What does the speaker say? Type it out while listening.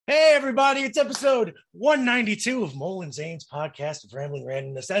Hey, everybody, it's episode 192 of Mole and Zane's podcast of Rambling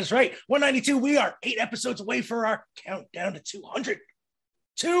Randomness. That is right, 192. We are 8 episodes away for our countdown to 200.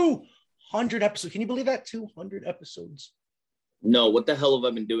 200 episodes. Can you believe that? 200 episodes. No, what the hell have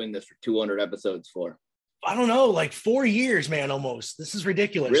I been doing this for 200 episodes for? I don't know, like 4 years, man, almost. This is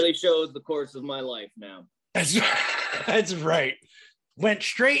ridiculous. Really shows the course of my life now. That's right. Went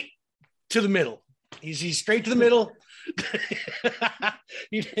straight to the middle. He's straight to the middle.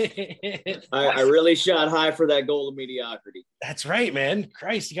 I really shot high for that goal of mediocrity. That's right, man.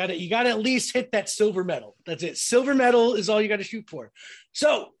 Christ, you gotta at least hit that silver medal. That's it. Silver medal is all you got to shoot for.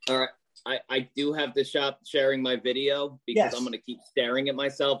 So, all right. I do have to stop sharing my video because I'm going to keep staring at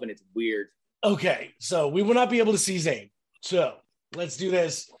myself and it's weird. Okay, so we will not be able to see Zane. So let's do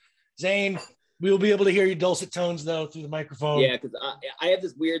this. Zane, we will be able to hear your dulcet tones, though, through the microphone. Yeah, because I have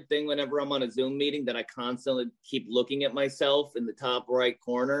this weird thing whenever I'm on a Zoom meeting that I constantly keep looking at myself in the top right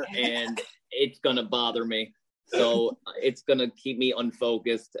corner, and it's going to bother me. So it's going to keep me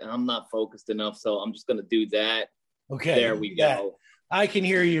unfocused, and I'm not focused enough, so I'm just going to do that. Okay. There we go. I can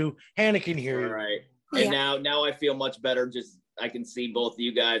hear you. Hannah can hear you. All right. And now I feel much better. Just I can see both of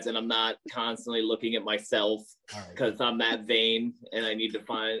you guys, and I'm not constantly looking at myself because I'm that vain, and I need to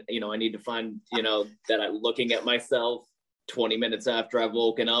find, that I'm looking at myself 20 minutes after I've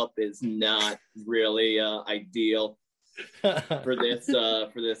woken up is not really ideal for this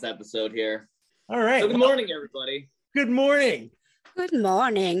episode here. All right. So good morning, everybody. Good morning. Good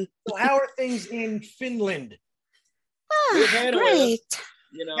morning. So how are things in Finland? Great.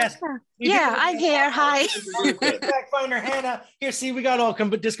 Yes. I'm here. Hi. Fact finder Hannah. Here, see, we got all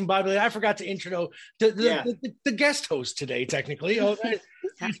discombobulated. I forgot to intro the guest host today, technically.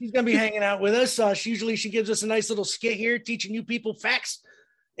 She's gonna be hanging out with us. She gives us a nice little skit here, teaching you people facts.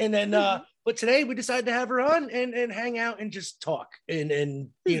 And then but today we decided to have her on and hang out and just talk and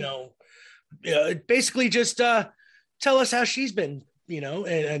basically just tell us how she's been,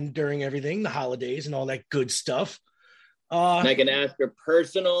 and during everything, the holidays and all that good stuff. And I can ask her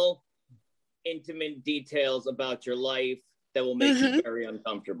personal, intimate details about your life that will make you very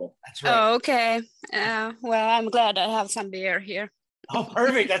uncomfortable. That's right. Oh, okay. Well, I'm glad I have some beer here. Oh,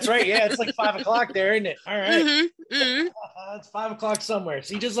 perfect. That's right. Yeah, it's like 5 o'clock there, isn't it? All right. It's 5 o'clock somewhere.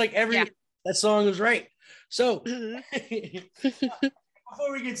 See, just like that song was right. So before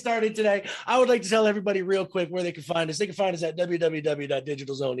we get started today, I would like to tell everybody real quick where they can find us. They can find us at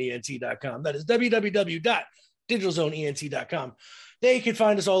www.digitalzoneent.com. That is www.digitalzoneent.com. They can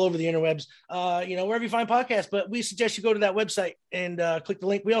find us all over the interwebs, wherever you find podcasts, but we suggest you go to that website and click the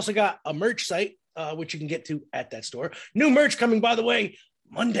link. We also got a merch site, which you can get to at that store. New merch coming, by the way,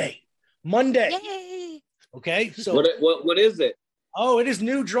 Monday. Yay. Okay. So what is it? Oh, it is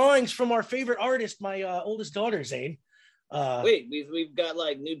new drawings from our favorite artist, my oldest daughter, Zane. Wait, we've got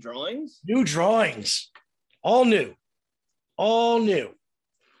like new drawings? New drawings. All new. You're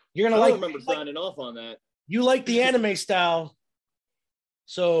going to remember signing off on that. You like the anime style,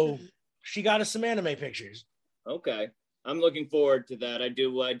 so she got us some anime pictures. Okay, I'm looking forward to that. I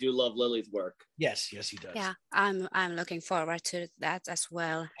do love Lily's work. Yes, he does. Yeah, I'm looking forward to that as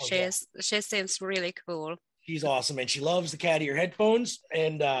well. She seems really cool. She's awesome, and she loves the cat ear headphones,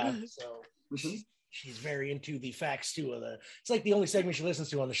 and she's very into the facts too. It's like the only segment she listens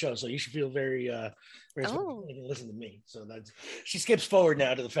to on the show, so you should feel very listen to me. So she skips forward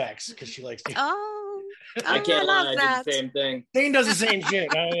now to the facts because she likes to. I can't lie. I did the same thing. Zane does the same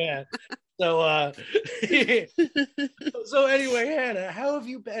shit. Oh yeah. So so anyway, Hannah, how have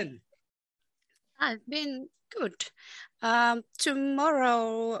you been? I've been good.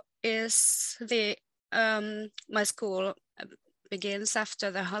 Tomorrow is the my school begins after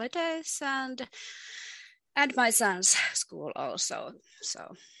the holidays and my son's school also.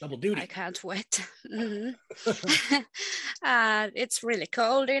 So double duty. I can't wait. It's really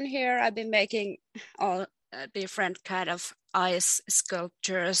cold in here. I've been making all different kind of ice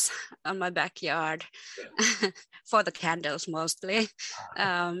sculptures on my backyard for the candles mostly.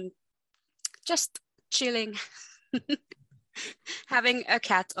 Just chilling. Having a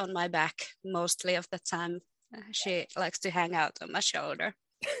cat on my back mostly of the time. She likes to hang out on my shoulder.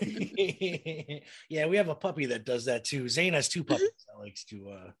 Yeah, we have a puppy that does that too. Zane has 2 puppies that likes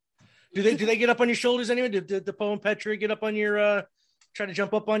to do they get up on your shoulders anyway? Did the Poe and Petra get up on your try to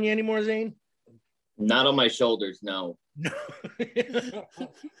jump up on you anymore, Zane? Not on my shoulders, no. Because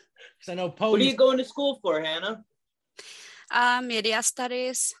I know Poe. What are you going to school for, Hannah? Media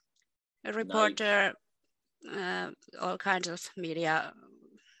studies, a reporter, all kinds of media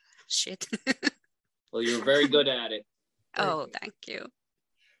shit. Well, you're very good at it. Oh, thank you.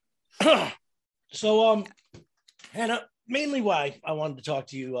 So, Hannah, mainly why I wanted to talk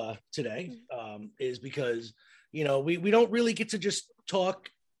to you today is because, we don't really get to just talk,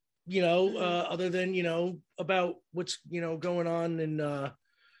 other than, about what's, going on and,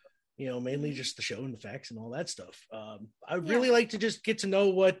 mainly just the show and the facts and all that stuff. I'd really like to just get to know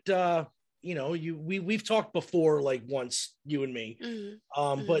what, we've talked before, like once, you and me,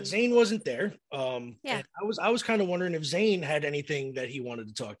 but Zane wasn't there. And I was kind of wondering if Zane had anything that he wanted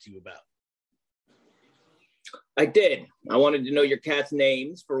to talk to you about. I did. I wanted to know your cat's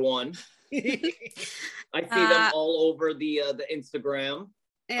names for one. I see them all over the Instagram.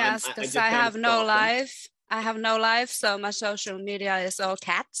 Yes, because I have no life. I have no life, so my social media is all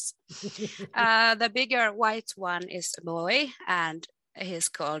cats. The bigger white one is a boy, and he's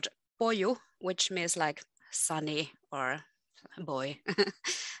called Poju, which means like sunny or boy.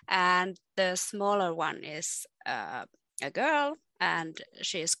 And the smaller one is a girl, and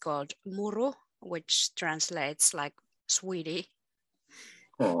she's called Muru, which translates like sweetie.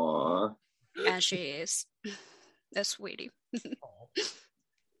 Aww. And she is a sweetie.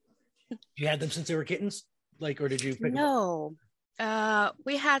 You had them since they were kittens? Or did you pick them up?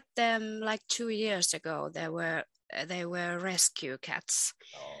 We had them like 2 years ago. They were rescue cats.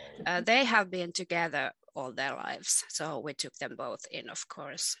 They have been together all their lives, so we took them both in, of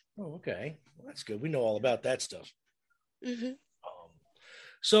course. Oh, okay. Well, that's good. We know all about that stuff. Mm-hmm.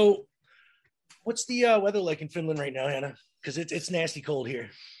 So what's the weather like in Finland right now, Hannah? Because it's nasty cold here.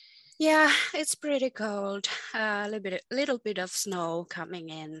 Yeah, it's pretty cold. A little bit of snow coming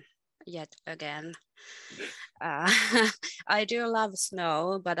in yet again. I do love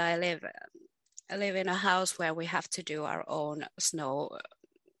snow, but I live in a house where we have to do our own snow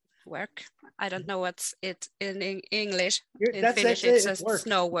work. I don't know what's it in English. In Finnish, it's just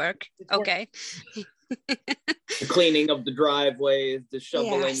snow work. Okay. The cleaning of the driveways, the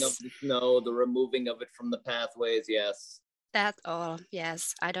shoveling of the snow, the removing of it from the pathways. Yes. That all.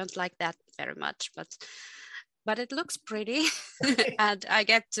 Yes, I don't like that very much, but it looks pretty. And I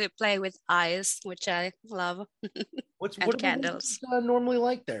get to play with ice, which I love. What candles normally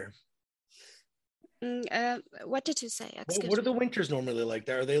like there? What did you say? What are the winters normally like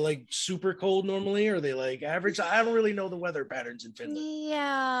there? Are they like super cold normally? Or are they like average? I don't really know the weather patterns in Finland.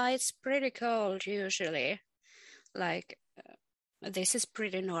 Yeah, it's pretty cold usually. Like this is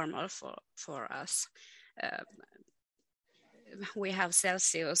pretty normal for us. We have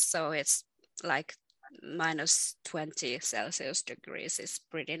Celsius, so it's like minus 20 Celsius degrees is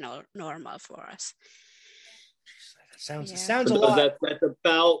pretty normal for us. Sounds a lot. That's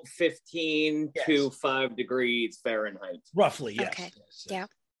about 15 to 5 degrees Fahrenheit. Roughly, yes. Okay. Yes. Yeah.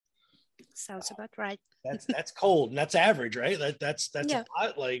 Sounds about right. That's cold, and that's average, right? That's a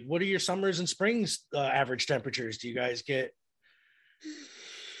lot. Like, what are your summers and springs average temperatures? Do you guys get?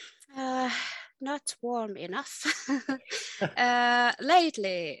 Not warm enough.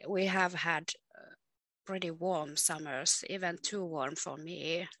 Lately, we have had pretty warm summers, even too warm for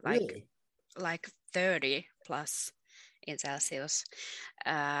me. Like 30 plus in Celsius.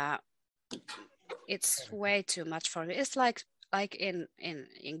 It's way too much for me. It's like in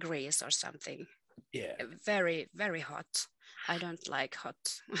Greece or something. Yeah. Very, very hot. I don't like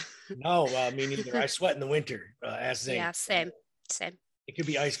hot. No, me neither. I sweat in the winter. Ask Zane. Yeah, same. It could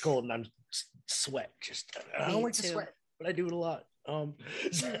be ice cold and I'm sweat. I don't like to sweat, but I do it a lot.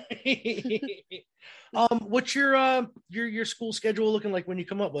 What's your school schedule looking like when you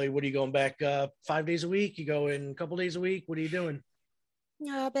come up? Like, what are you going back 5 days a week? You go in a couple days a week? What are you doing?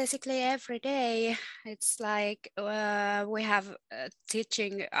 Basically every day. It's like we have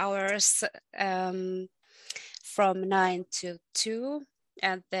teaching hours from 9 to 2,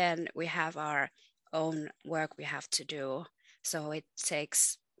 and then we have our own work we have to do. So it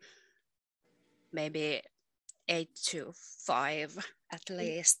takes maybe 8 to 5 at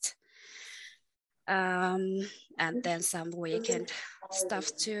least. And then some weekend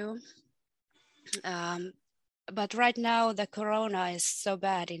stuff too. But right now the corona is so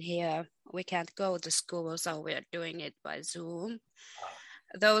bad in here, we can't go to school, so we're doing it by Zoom.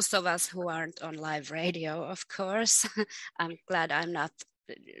 Those of us who aren't on live radio, of course. I'm glad I'm not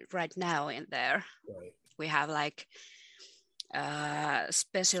right now in there. Right. We have like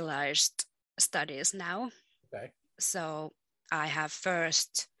specialized studies now. Okay. So I have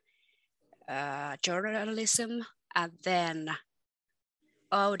first journalism, and then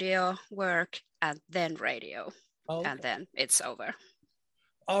audio work, and then radio. Okay. And then it's over.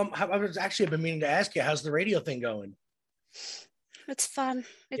 I've been meaning to ask you, how's the radio thing going? It's fun.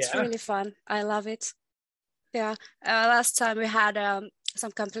 It's really fun. I love it. Yeah. Last time we had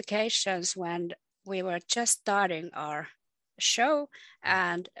some complications when we were just starting our show,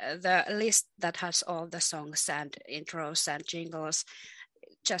 and the list that has all the songs and intros and jingles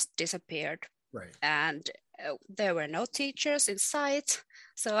just disappeared. Right. And there were no teachers in sight,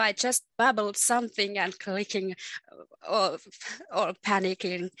 so I just babbled something and clicking or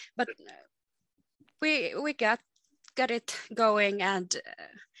panicking, but we got it going, and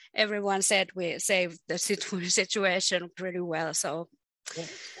everyone said we saved the situation pretty well. So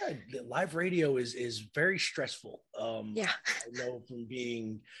live radio is very stressful. Yeah, I know from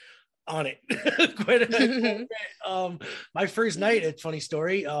being on it quite a bit. My first night, a funny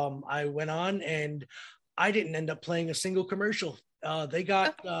story, I went on and I didn't end up playing a single commercial. They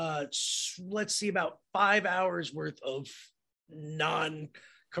got let's see, about 5 hours worth of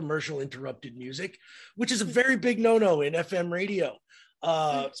non-commercial interrupted music, which is a very big no-no in FM radio,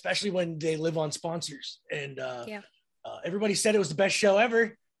 especially when they live on sponsors. And everybody said it was the best show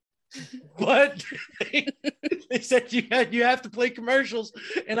ever, but they said you have to play commercials,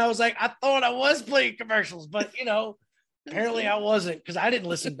 and I was like, I thought I was playing commercials, but apparently I wasn't, because I didn't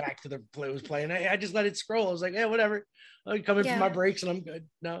listen back to the play it was playing. I just let it scroll. I was like, yeah, whatever. I'll come in for my breaks and I'm good.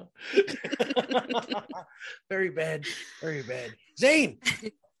 No. Very bad. Very bad. Zane,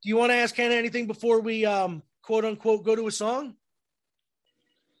 do you want to ask Hannah anything before we quote unquote go to a song?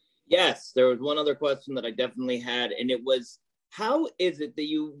 Yes, there was one other question that I definitely had, and it was, how is it that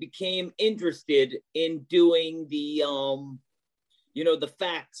you became interested in doing the the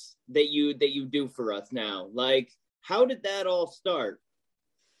facts that you do for us now? Like, how did that all start?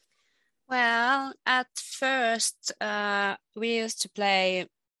 Well, at first, we used to play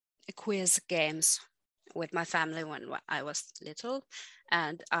quiz games with my family when I was little,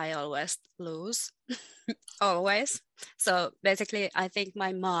 and I always lose, always. So basically, I think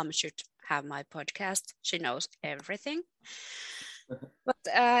my mom should have my podcast. She knows everything. But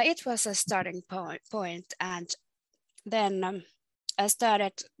it was a starting point, and then I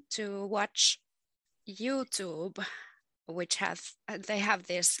started to watch YouTube, which they have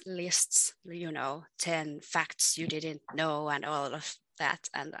these lists, 10 facts you didn't know and all of that,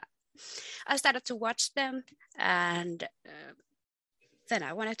 and I started to watch them, and then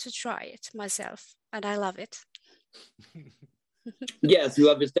I wanted to try it myself, and I love it. Yes, you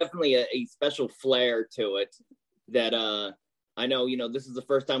have definitely a special flair to it that I know, this is the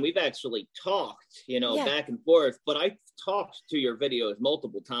first time we've actually talked, back and forth, but I've talked to your videos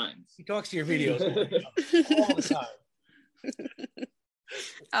multiple times. He talks to your videos all the time.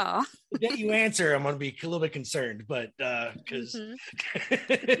 Oh, that you answer, I'm going to be a little bit concerned, but because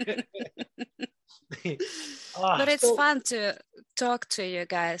but it's fun to talk to you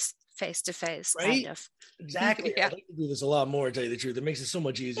guys face to face, right? Kind of. Exactly. I'd like to do this a lot more, to tell you the truth. It makes it so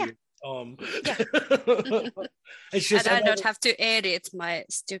much easier. It's just, and I don't have to edit my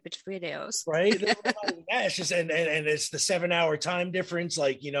stupid videos, right? It's just and it's the 7-hour time difference.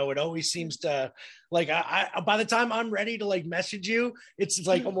 Like, it always seems to, like, I by the time I'm ready to like message you, it's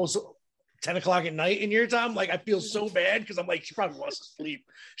like almost 10 o'clock at night in your time. Like, I feel so bad because I'm like, she probably wants to sleep.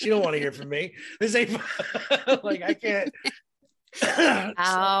 She don't want to hear from me. This ain't like, I can't.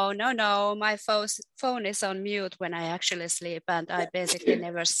 Oh, no, my phone is on mute when I actually sleep, and I basically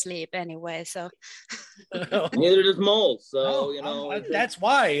never sleep anyway, so neither does Mole, so that's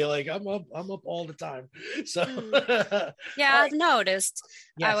why, like, I'm up all the time, so yeah. I've noticed.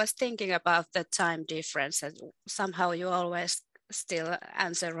 Yes. I was thinking about the time difference, and somehow you always still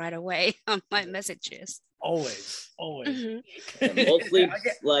answer right away on my messages. Always. Mm-hmm. Mole sleeps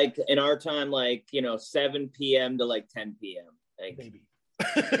like in our time, like 7 p.m. to like 10 p.m. Like, maybe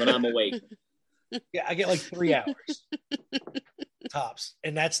when I'm awake. Yeah, I get like 3 hours tops,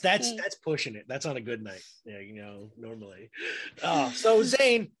 and that's pushing it. That's on a good night. Yeah, normally. So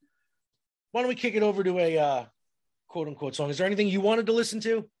Zane, why don't we kick it over to a quote unquote song? Is there anything you wanted to listen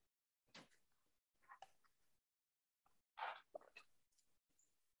to?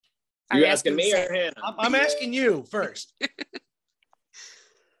 Are you asking me or Hannah? I'm asking you first.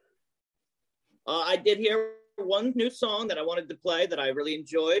 I did hear one new song that I wanted to play that I really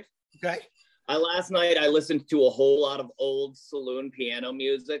enjoyed. Okay. Last night I listened to a whole lot of old saloon piano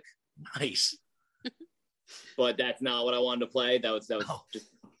music. Nice. But that's not what I wanted to play. That was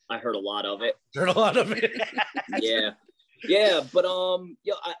just, I heard a lot of it. Heard a lot of it. Yeah, but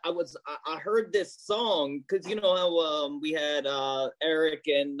I heard this song because how we had Eric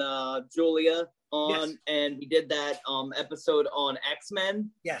and Julia on, yes, and we did that episode on X-Men.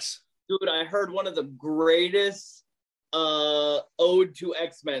 Yes. Dude, I heard one of the greatest ode to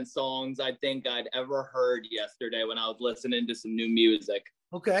X-Men songs I think I'd ever heard yesterday when I was listening to some new music.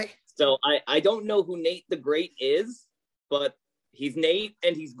 Okay. So I don't know who Nate the Great is, but he's Nate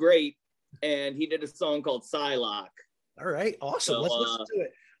and he's great, and he did a song called Psylocke. All right, awesome. Let's listen to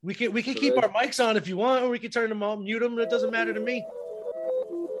it. We can keep our mics on if you want, or we can turn them off, mute them. It doesn't matter to me.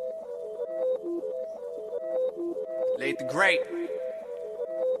 Late the Great.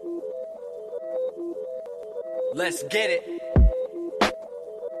 Let's get it.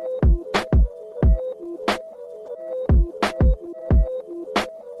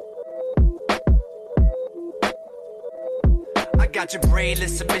 Got your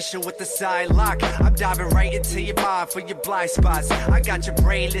brainless submission with the side lock. I'm diving right into your mind for your blind spots. I got your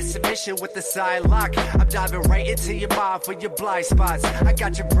brainless submission with the side lock. I'm diving right into your mind for your blind spots. I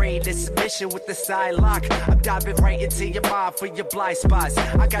got your brainless submission with the side lock. I'm diving right into your mind for your blind spots.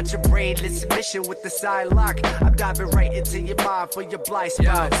 I got your brainless submission with the side lock. I'm diving right into your mind for your blind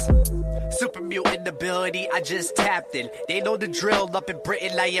spots. Super mutant ability, I just tapped in. They know the drill up in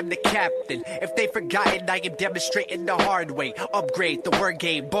Britain, I am the captain. If they forgotten, I am demonstrating the hard way. Upgrade the word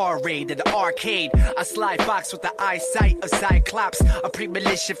game, bar raid in the arcade. I slide fox with the eyesight of Cyclops. A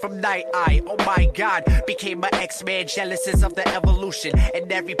premonition from Night Eye, oh my god. Became an X-Man, jealousies of the evolution. And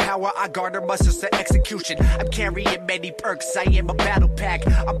every power I garner muscles to execution. I'm carrying many perks, I am a battle pack.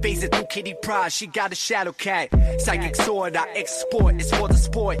 I'm phasing through Kitty Pryde, she got a shadow cat. Psychic sword, I export, it's for the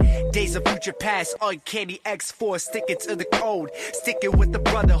sport. Days of future past, uncanny X-Force, sticking to the code, sticking with the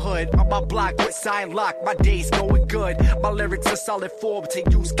brotherhood. On my block with sign lock, my days going good. My lyrics are solid form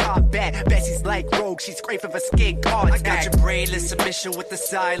to use combat. Bessie's like Rogue, she's great for skin cards. I got your brainless submission with the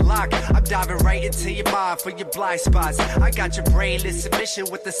side lock. I'm diving right into your mind for your blind spots. I got your brainless submission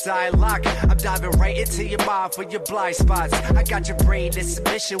with the side lock. I'm diving right into your mind for your blind spots. I got your brainless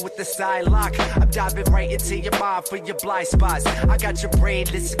submission with the side lock. I'm diving right into your mind for your blind spots. I got your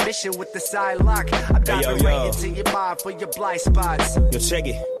brainless submission with the side lock. I'm diving right into your mind for your blind spots. Yo, check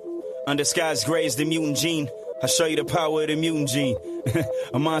it. Undisguised gray is the mutant gene. I show you the power of the mutant gene.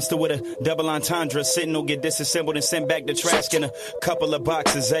 A monster with a double entendre. Sentinel get disassembled and sent back to trash in a couple of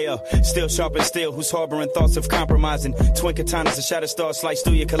boxes. Ayo, still sharp and still, who's harboring thoughts of compromising? Twin katanas, a shatter star slice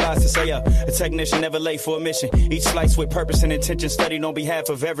through your colossus. Ayo, a technician never late for a mission. Each slice with purpose and intention, studied on behalf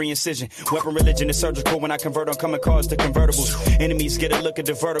of every incision. Weapon religion is surgical when I convert on coming cars to convertibles. Enemies get a look at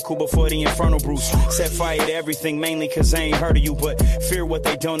the vertical before the infernal brews. Set fire to everything mainly cause they ain't heard of you, but fear what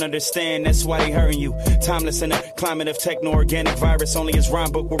they don't understand, that's why they hurting you. Timeless in a climate of techno-organic virus, only his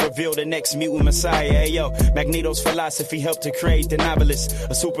rhyme book will reveal the next mutant messiah. Ayo, Magneto's philosophy helped to create the novelist.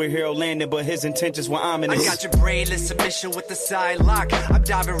 A superhero landed, but his intentions were ominous. I got your brainless submission with the side lock. I'm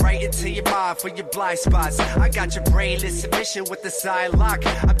diving right into your mind for your blind spots. I got your brainless submission with the side lock.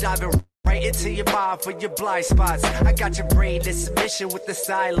 I'm diving right into your mind for your blind spots. I got your brainless submission with the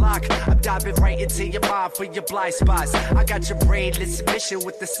side lock. I'm diving right into your mind for your blind spots. I got your brainless submission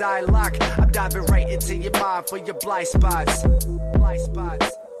with the side lock. I'm diving right into your mind for your blind spots. Blind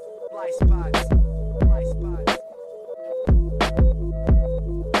spots. Blind spots. Blind spots.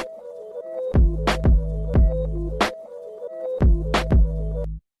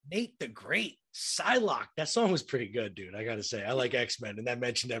 Nate the Great, Psylocke. That song was pretty good, dude. I gotta say, I like X-Men, and that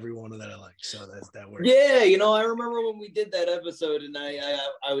mentioned every one of that I like. So that works. Yeah, you know, I remember when we did that episode, and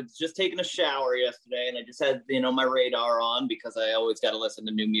I was just taking a shower yesterday, and I just had my radar on because I always got to listen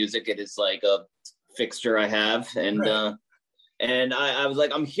to new music. It is like a fixture I have, and right. And I was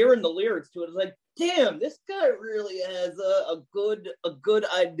like, I'm hearing the lyrics to it. I was like, damn, this guy really has a good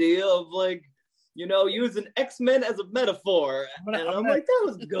idea of using X-Men as a metaphor, and I'm like, that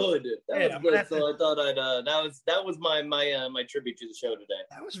was good. That was good. So I thought that was my tribute to the show today.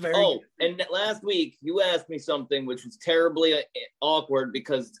 That was very good. And last week you asked me something which was terribly awkward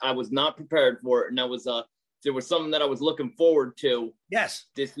because I was not prepared for it, and there was something that I was looking forward to. Yes,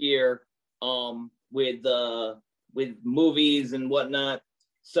 this year, with movies and whatnot.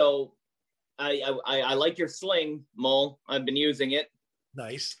 So I like your sling, Mole. I've been using it.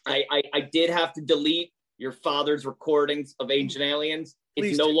 Nice. I did have to delete your father's recordings of Ancient Aliens.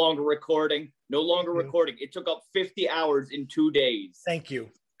 It's no longer recording. Recording. It took up 50 hours in 2 days. Thank you,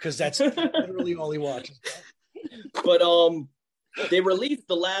 because that's literally all he watches. But they released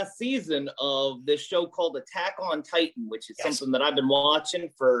the last season of this show called Attack on Titan, which is something that I've been watching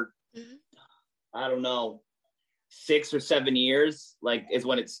for I don't know, 6 or 7 years. Is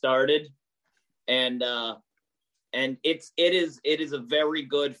when it started, and it is a very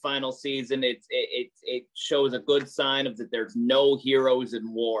good final season. It shows a good sign of that there's no heroes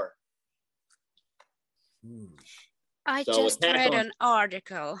in war. I just read an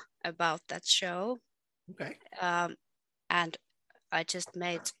article about that show. Okay. And I just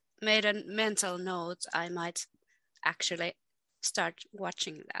made a mental note. I might actually start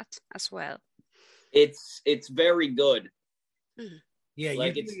watching that as well. It's very good. Yeah,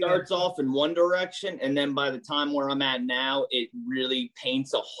 like it starts off in one direction, and then by the time where I'm at now, it really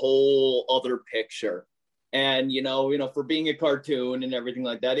paints a whole other picture. And for being a cartoon and everything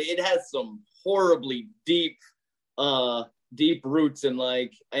like that, it has some horribly deep roots, and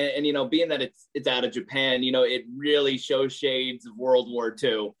being that it's out of Japan, it really shows shades of World War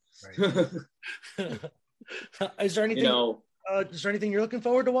II. Right. Is there anything? Is there anything you're looking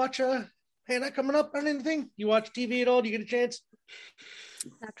forward to watch, Hannah, coming up on anything? You watch TV at all? Do you get a chance?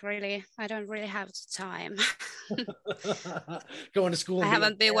 Not really. I don't really have the time. Going to school. I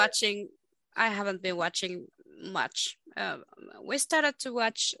haven't been watching much. We started to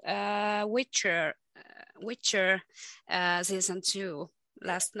watch Witcher season 2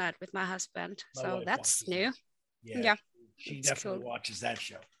 last night with my husband. So that's new. Yeah. She definitely watches that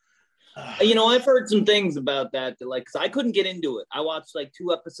show. I've heard some things about that, cause I couldn't get into it. I watched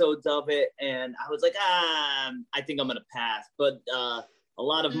 2 episodes of it, and I was like, I think I'm gonna pass. But a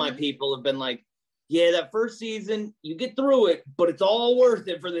lot of my people have been like, yeah, that first season, you get through it, but it's all worth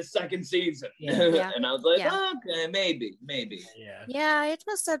it for this second season. Yeah. And I was like, okay, maybe. Yeah, it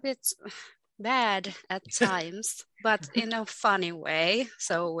was a bit bad at times, but in a funny way.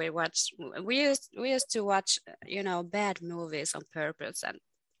 So we used to watch, bad movies on purpose and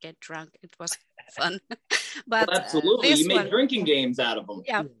get drunk. It was fun. But well, absolutely, you made drinking games out of them.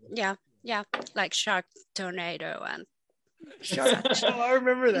 Yeah, like Shark Tornado and Shark. Oh, I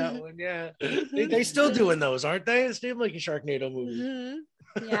remember that one. Yeah, they still doing those, aren't they? It seemed like a Sharknado movie.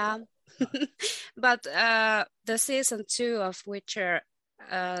 Mm-hmm. Yeah, but the season 2 of Witcher.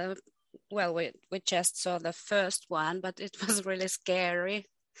 Well, we just saw the first one, but it was really scary.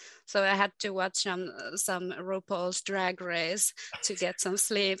 So I had to watch some RuPaul's Drag Race to get some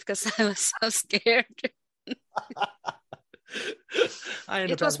sleep because I was so scared.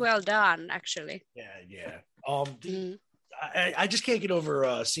 It was well done, actually. Yeah. I just can't get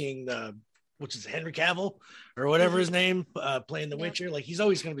over seeing Henry Cavill or whatever his name playing the Witcher. Like, he's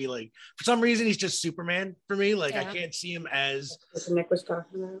always going to be for some reason he's just Superman for me. I can't see him as what Nick was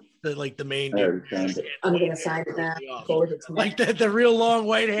talking about. The main. I'm gonna sign it now. Like the real long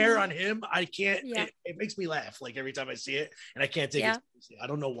white hair on him. I can't. Yeah. It makes me laugh every time I see it, and I can't take it seriously. I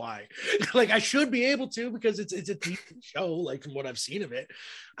don't know why. I should be able to because it's a TV show. From what I've seen of it,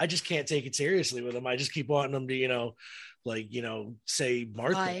 I just can't take it seriously with him. I just keep wanting him to say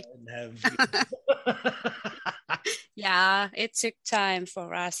Martha and have. Yeah, it took time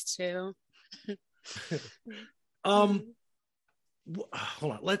for us too.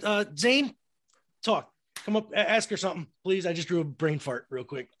 Hold on. Let Zane talk. Come up, ask her something, please. I just drew a brain fart real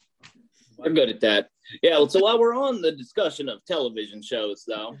quick. I'm good at that. Yeah. Well, so while we're on the discussion of television shows,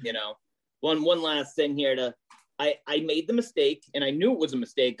 though, one last thing here. I made the mistake, and I knew it was a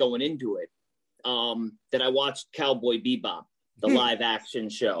mistake going into it. That I watched Cowboy Bebop, the live action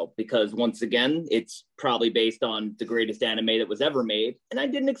show, because once again, it's probably based on the greatest anime that was ever made. And I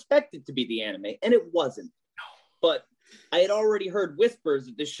didn't expect it to be the anime, and it wasn't. But I had already heard whispers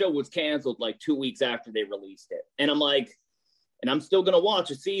that this show was canceled 2 weeks after they released it. And I'm like, and I'm still going to watch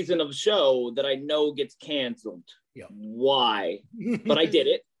a season of a show that I know gets canceled. Yep. Why? But I did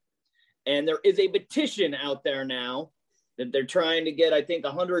it. And there is a petition out there now that they're trying to get, I think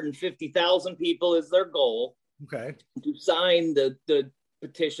 150,000 people is their goal. Okay. To sign the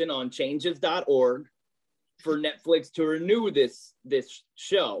petition on changes.org for Netflix to renew this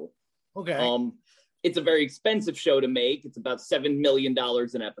show. Okay. It's a very expensive show to make. It's about $7 million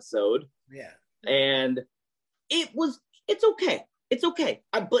an episode. Yeah. And it's okay. It's okay.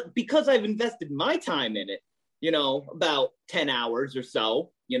 But because I've invested my time in it, about 10 hours or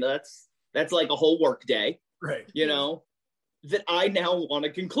so, that's like a whole work day. Right. That I now want a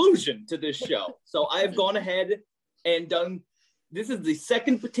conclusion to this show. So I've gone ahead and done, this is the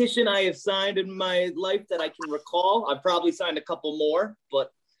second petition I have signed in my life that I can recall. I've probably signed a couple more,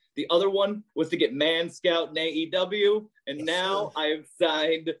 but the other one was to get Man Scout and AEW. And now I've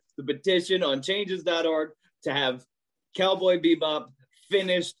signed the petition on changes.org to have Cowboy Bebop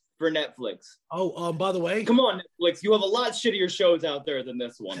finished for Netflix. Oh, by the way, come on, Netflix, you have a lot shittier shows out there than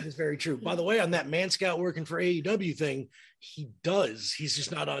this one. That is very true. By the way, on that Man Scout working for AEW thing, he's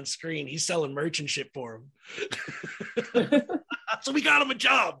just not on screen. He's selling merch and shit for him. So we got him a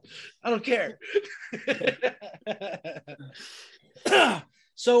job. I don't care.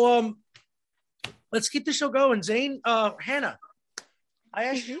 So let's keep the show going. Zane, Hannah, I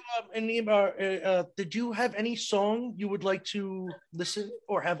asked you, did you have any song you would like to listen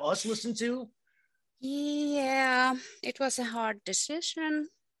or have us listen to? Yeah, it was a hard decision.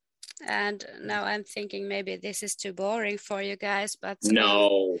 And now I'm thinking maybe this is too boring for you guys, but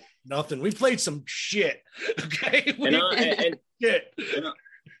no, nothing. We played some shit. Okay, shit.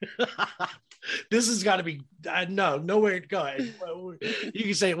 This has got to be nowhere to go. You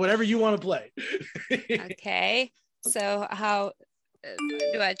can say whatever you want to play. Okay, so how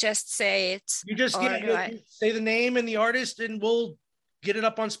do I just say it? You just say the name and the artist, and we'll get it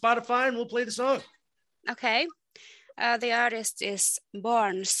up on Spotify, and we'll play the song. Okay, the artist is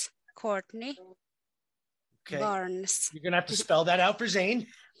Barnes Courtney. Okay. Barnes. You're gonna have to spell that out for Zane.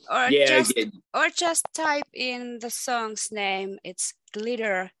 Or just type in the song's name. It's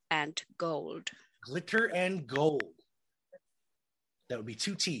Glitter and Gold. Glitter and Gold. That would be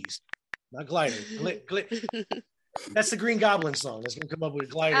 2 T's, not glider. That's the Green Goblin song. That's gonna come up with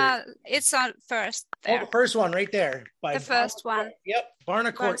glider. It's on first. There. Oh, the first one right there. The first one. Yep,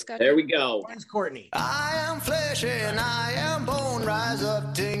 Barnes Courtney. There we go. Barnes Courtney. I am flesh and I am bone. Rise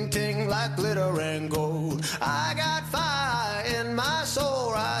up, ting ting, like glitter and gold. I got fire in my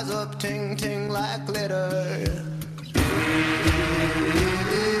soul. Rise up, ting ting, like glitter.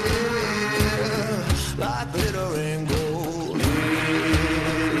 Like glitter and gold.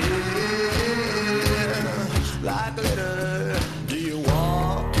 Like glitter. Do you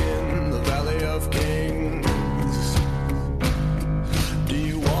walk in the valley of kings? Do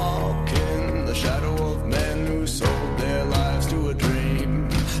you walk in the shadow of men who sold their lives to a dream?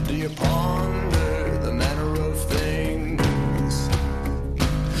 Do you ponder the manner of things?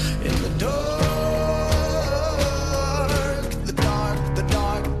 In the dark, the dark, the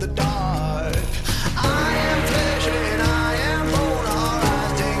dark, the dark. I am flesh and I am bone. All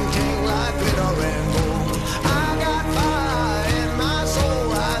eyes ting ting like glitter and gold. I got fire in my soul.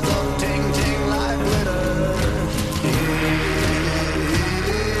 Rise up, ting ting like glitter.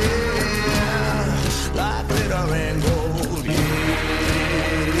 Yeah, like glitter and gold. Yeah,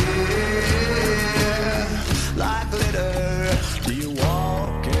 like glitter. Do you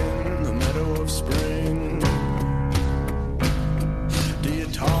walk in the meadow of spring? Do you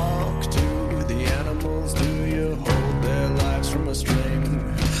talk to the animals? Do you hold their lives from a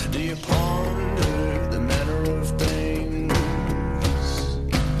string? Do you ponder the manner of things?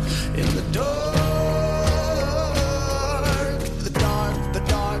 In the dark, the dark, the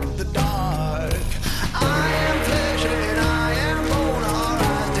dark, the dark. I am flesh and I am bone. All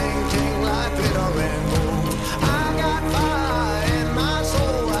eyes ting ting like glitter and gold. I got fire in my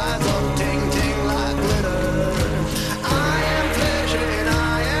soul. Rise up, ting ting like glitter. I am flesh and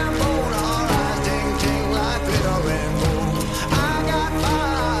I am bone. All eyes ting ting like glitter and gold. I got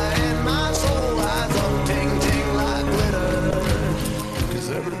fire in my soul. Rise up, ting ting like glitter. 'Cause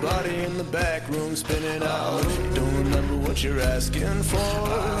everybody in the back room spinning out. Don't remember what you're asking for.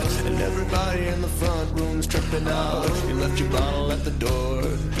 And everybody in the front room's tripping out. You left your bottle at the door.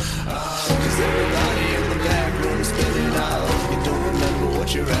 'Cause everybody in the back room's spinning out. You don't remember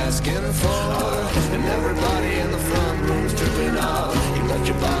what you're asking for. And everybody in the front room's tripping out. You left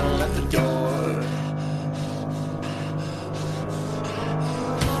your bottle at the door.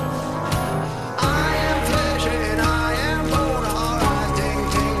 I am flesh and I am bone. All eyes ting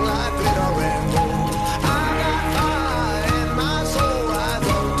ting like glitter and gold. I got fire in my soul. Rise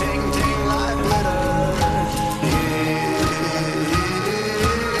up, ting ting like glitter.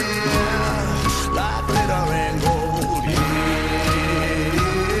 Yeah, like glitter and gold. Yeah,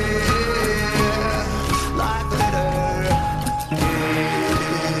 like glitter. Yeah,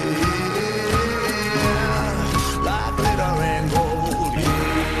 like glitter and gold. Yeah,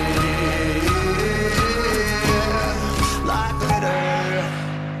 like glitter.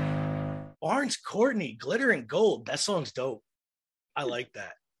 Barnes Courtney, Glitter and Gold. That song's dope. I like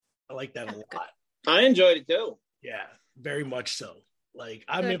that. I like that a lot. I enjoyed it too. Yeah, very much so. Like,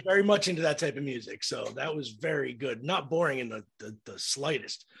 I'm very much into that type of music. So that was very good. Not boring in the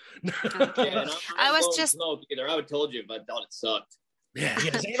slightest. Yeah, and I was just smoke either. I would have told you if I thought it sucked. Yeah,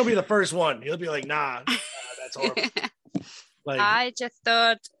 Zane will be the first one. He'll be like, nah, that's horrible. Like, I just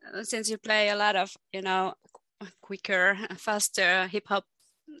thought, since you play a lot of, quicker, faster hip hop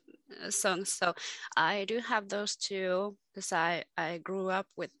songs, so I do have those too, because I grew up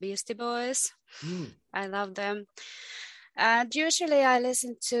with Beastie Boys. I love them. And usually I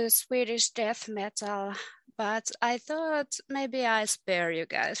listen to Swedish death metal, but I thought maybe I spare you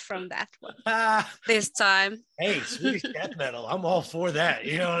guys from that one this time. Hey, Swedish death metal, I'm all for that.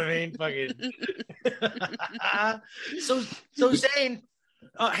 You know what I mean? Fucking. So Zane,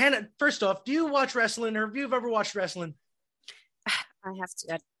 Hannah, first off, do you watch wrestling, or have you ever watched wrestling? I have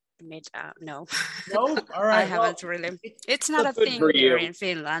to admit, no. No? All right. I haven't really. It's not a thing here in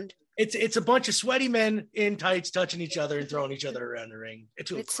Finland. It's a bunch of sweaty men in tights touching each other and throwing each other around the ring.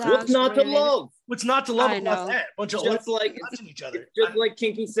 What's not to love? What's not to love about that? A bunch of just like touching each other. Just like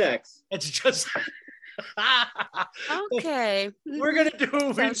kinky sex. It's just okay. We're gonna do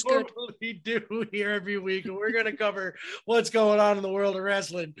what we normally do here every week, and we're gonna cover what's going on in the world of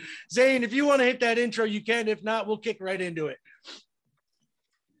wrestling. Zane, if you want to hit that intro, you can. If not, we'll kick right into it.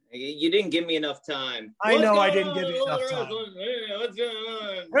 You didn't give me enough time. I know I didn't give you enough time. Hey, what's going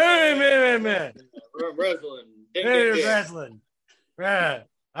on? Hey, man. Wrestling. Wrestling. Right.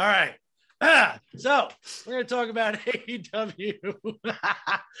 All right. So we're going to talk about AEW.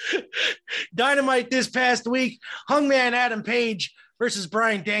 Dynamite this past week. Hangman Adam Page versus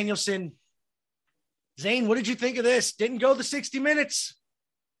Bryan Danielson. Zane, what did you think of this? Didn't go the 60 minutes.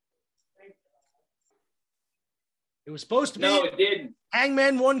 It was supposed to be. No, it didn't.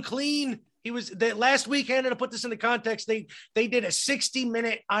 Hangman won clean. He was the last week. Hannah, to put this into context, they did a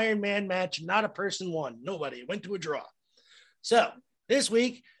 60-minute Iron Man match. Not a person won. Nobody. It went to a draw. So this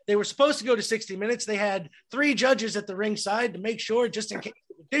week they were supposed to go to 60 minutes. They had 3 judges at the ringside to make sure, just in case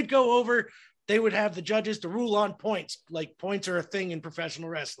it did go over, they would have the judges to rule on points. Like points are a thing in professional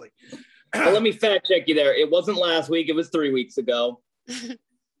wrestling. Well, let me fact check you there. It wasn't last week. It was 3 weeks ago.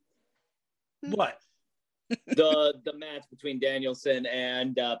 What? The match between Danielson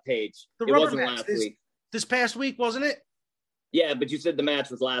and Page. It wasn't last week. This past week, wasn't it? Yeah, but you said the match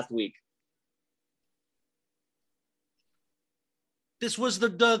was last week. This was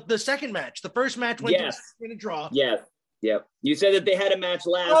the second match. The first match went to a draw. Yes. Yep. You said that they had a match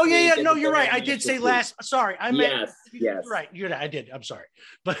last week. Yeah. No, you're right. I did say last. Sorry. I meant. Yes. Right. I did. I'm sorry.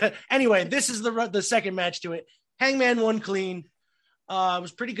 But anyway, this is the second match to it. Hangman won clean. It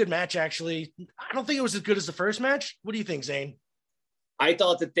was a pretty good match, actually. I don't think it was as good as the first match. What do you think, Zane? I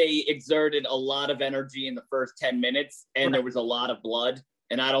thought that they exerted a lot of energy in the first 10 minutes, and there was a lot of blood.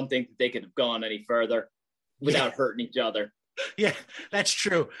 And I don't think that they could have gone any further without hurting each other. Yeah, that's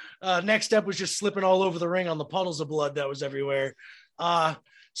true. Next step was just slipping all over the ring on the puddles of blood that was everywhere.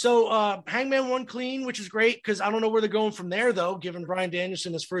 So Hangman won clean, which is great because I don't know where they're going from there, though, given Bryan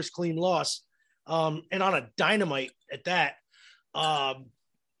Danielson his first clean loss. And on a Dynamite at that.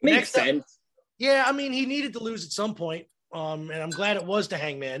 Makes sense. Yeah, I mean, he needed to lose at some point. And I'm glad it was to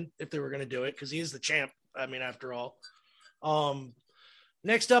Hangman if they were going to do it because he is the champ. I mean, after all.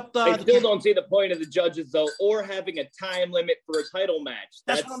 Next up, I still don't see the point of the judges though, or having a time limit for a title match.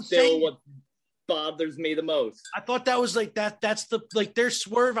 That's what still what bothers me the most. I thought that was like that. That's the their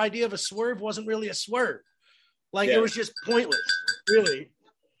swerve idea of a swerve wasn't really a swerve. It was just pointless, really.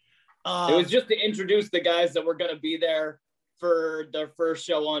 It was just to introduce the guys that were going to be there for their first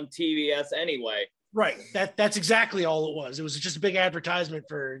show on TBS anyway. Right. That's exactly all it was. It was just a big advertisement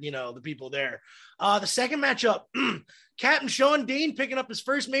for, the people there. The second matchup, Captain Sean Dean picking up his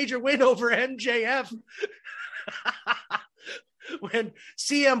first major win over MJF. When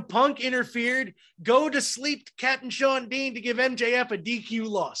CM Punk interfered, go to sleep Captain Sean Dean to give MJF a DQ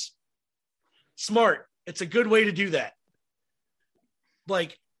loss. Smart. It's a good way to do that.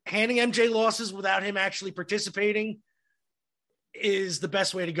 Handing MJ losses without him actually participating is the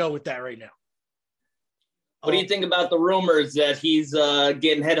best way to go with that right now. What do you think about the rumors that he's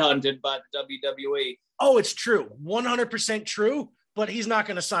getting headhunted by the WWE? Oh, it's true. 100% true, but he's not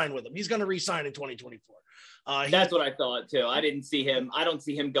going to sign with them. He's going to re-sign in 2024. That's what I thought too. I don't see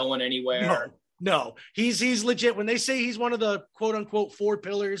him going anywhere. No, he's legit. When they say he's one of the quote unquote 4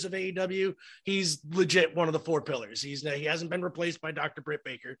 pillars of AEW, he's legit one of the 4 pillars. He hasn't been replaced by Dr. Britt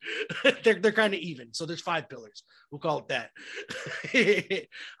Baker. they're kind of even. So there's 5 pillars. We'll call it that.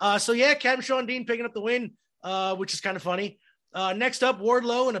 So yeah, Captain Sean Dean picking up the win, which is kind of funny. Next up,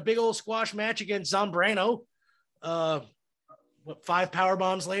 Wardlow in a big old squash match against Zambrano. 5 power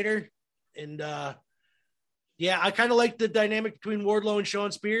bombs later, and yeah, I kind of like the dynamic between Wardlow and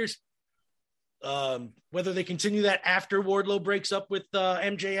Shawn Spears. Whether they continue that after Wardlow breaks up with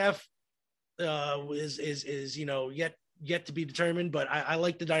MJF is yet to be determined. But I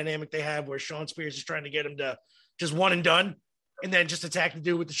like the dynamic they have where Shawn Spears is trying to get him to just one and done, and then just attack the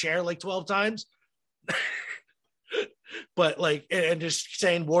dude with the chair 12 times. But and just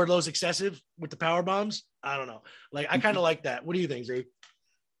saying Wardlow's excessive with the power bombs. I don't know. I kind of like that. What do you think, Zeke?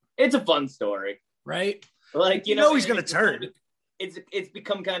 It's a fun story, right? You know he's going to turn. It's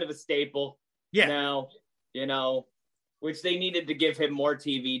become kind of a staple. Yeah. Now, which they needed to give him more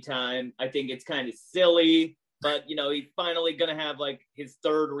TV time. I think it's kind of silly, but he's finally going to have his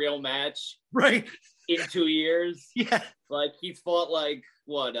third real match. Right. In 2 years. Yeah. He's fought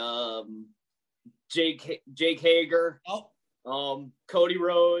Jake Hager. Oh. Cody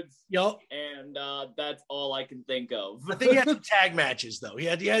Rhodes. Yep. And And that's all I can think of. I think he had some tag matches, though. He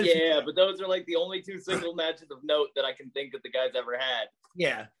had but those are like the only 2 single matches of note that I can think that the guy's ever had.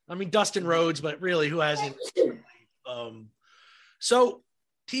 Yeah. I mean, Dustin Rhodes, but really, who hasn't? So,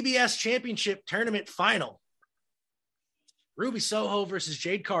 TBS Championship Tournament Final. Ruby Soho versus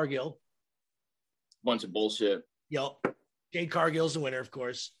Jade Cargill. Bunch of bullshit. Yep. Jade Cargill's the winner, of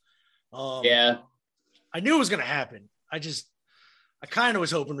course. Yeah. I knew it was going to happen. I kind of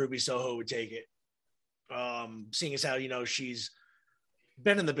was hoping Ruby Soho would take it. Seeing as how, she's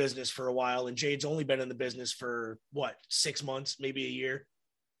been in the business for a while, and Jade's only been in the business for 6 months, maybe a year.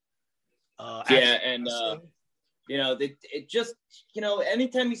 It just,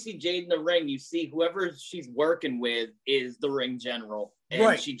 anytime you see Jade in the ring, you see whoever she's working with is the ring general. And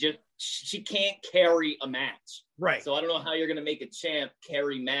right. She can't carry a match. Right. So I don't know how you're going to make a champ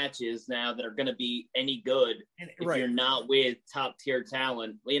carry matches now that are going to be any good if you're not with top tier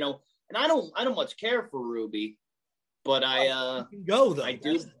talent, and I don't much care for Ruby, but I go though. I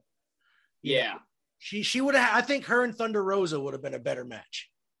do. Yeah. She would have, I think her and Thunder Rosa would have been a better match.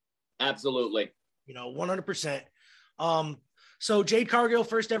 Absolutely. 100%. So Jade Cargill,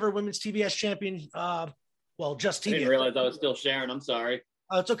 first ever women's TBS champion. Just TBS. I didn't realize I was still sharing. I'm sorry.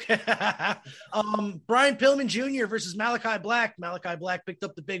 Oh, it's okay. Brian Pillman Jr. versus Malachi Black. Malachi Black picked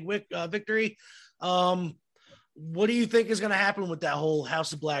up the big victory. What do you think is going to happen with that whole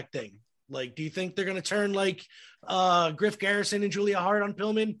House of Black thing? Like, do you think they're going to turn like Griff Garrison and Julia Hart on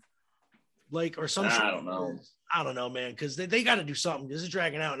Pillman? Like, or some I don't know. I don't know, man, because they got to do something. This is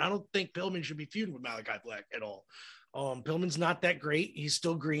dragging out, and I don't think Pillman should be feuding with Malachi Black at all. Pillman's not that great. He's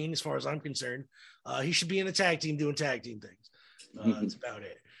still green as far as I'm concerned. He should be in a tag team doing tag team things. That's about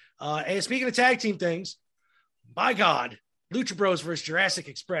it. And speaking of tag team things, by God, Lucha Bros versus Jurassic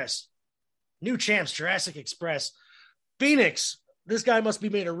Express. New champs, Jurassic Express. Phoenix, this guy must be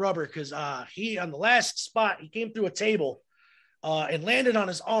made of rubber because he, on the last spot, he came through a table and landed on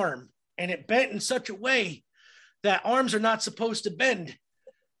his arm, and it bent in such a way that arms are not supposed to bend.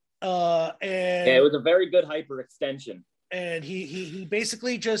 It was a very good hyperextension. And he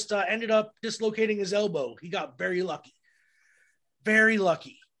basically just ended up dislocating his elbow. He got very lucky. Very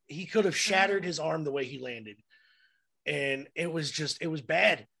lucky. He could have shattered his arm the way he landed. And it was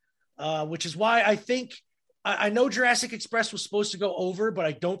bad. Which is why I think, I know Jurassic Express was supposed to go over, but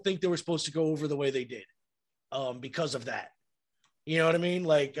I don't think they were supposed to go over the way they did because of that. You know what I mean?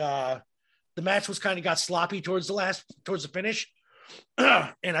 Like, the match was kind of got sloppy towards the finish.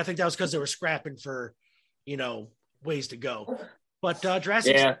 And I think that was because they were scrapping for, ways to go. But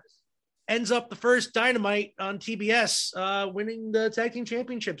Jurassic ends up the first Dynamite on TBS, winning the tag team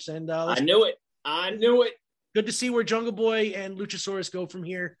championships. And I knew it. Good to see where Jungle Boy and Luchasaurus go from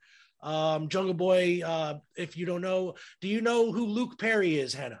here. Jungle Boy, if you don't know, do you know who Luke Perry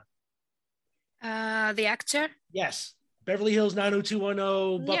is, Hannah? The actor? Yes. Beverly Hills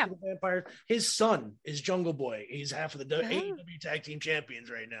 90210, Buffy the Vampire. His son is Jungle Boy. He's half of the AEW Tag Team Champions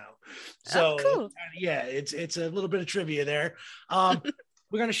right now. So, cool. It's a little bit of trivia there.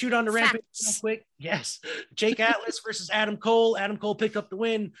 We're going to shoot on the Rampage real quick. Yes. Jake Atlas versus Adam Cole. Adam Cole picked up the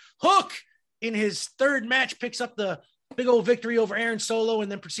win. Hook, in his third match, picks up the big old victory over Aaron Solo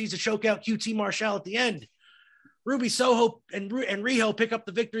and then proceeds to choke out QT Marshall at the end. Ruby Soho and Riho pick up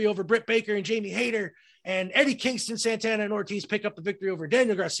the victory over Britt Baker and Jamie Hayter. And Eddie Kingston, Santana, and Ortiz pick up the victory over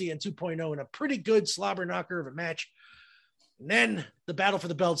Daniel Garcia in 2.0 in a pretty good slobber knocker of a match. And then the battle for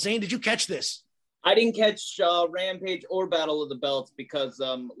the belt. Zane, did you catch this? I didn't catch Rampage or Battle of the Belts because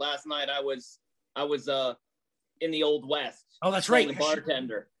last night I was in the Old West. Oh, that's right. The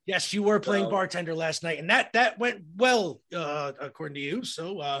bartender. Yes, you were playing bartender last night, and that went well, according to you.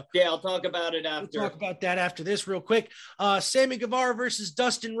 So I'll talk about it after. We'll talk about that after this real quick. Sammy Guevara versus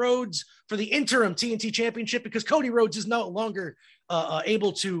Dustin Rhodes for the interim TNT Championship because Cody Rhodes is no longer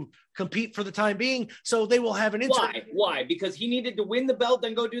able to compete for the time being. So they will have an interim. Why? Because he needed to win the belt,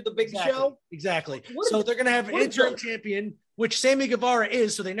 then go do the big show? Exactly. So they're going to have an interim champion, which Sammy Guevara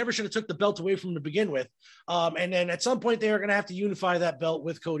is. So they never should have took the belt away from him to begin with. And then at some point they are going to have to unify that belt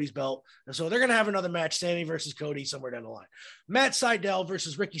with Cody's belt. And so they're going to have another match, Sammy versus Cody, somewhere down the line. Matt Sydal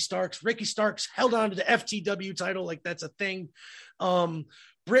versus Ricky Starks. Ricky Starks held on to the FTW title like that's a thing.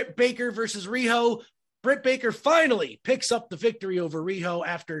 Britt Baker versus Riho. Britt Baker finally picks up the victory over Riho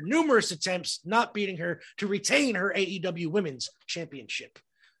after numerous attempts not beating her to retain her AEW Women's Championship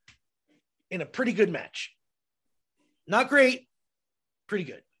in a pretty good match. Not great, pretty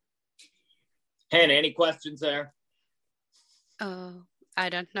good. Hannah, any questions there? Oh, I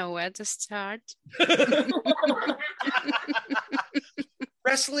don't know where to start.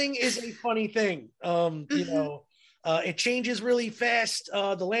 Wrestling is a funny thing. It changes really fast.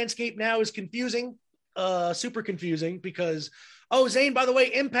 The landscape now is confusing, super confusing because, Zane, by the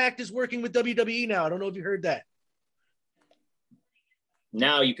way, Impact is working with WWE now. I don't know if you heard that.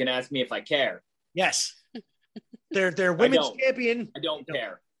 Now you can ask me if I care. Yes. They're women's champion. I don't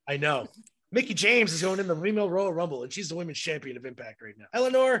care. I know. Mickie James is going in the Female Royal Rumble, and she's the women's champion of Impact right now.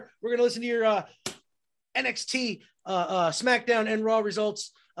 Eleanor, we're going to listen to your NXT, SmackDown, and Raw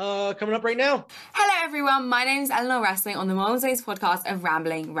results coming up right now. Hello everyone, my name is Eleanor Wrestling on the Mom's Days podcast of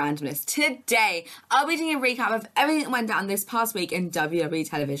Rambling Randomness. Today, I'll be doing a recap of everything that went down this past week in WWE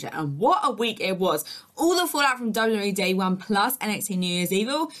television, and what a week it was. All the fallout from WWE Day 1 plus NXT New Year's Eve.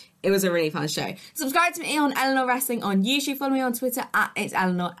 It was a really fun show. Subscribe to me on Eleanor Wrestling on YouTube. Follow me on Twitter at It's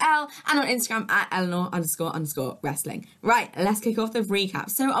Eleanor L and on Instagram at Eleanor__wrestling. Right, let's kick off the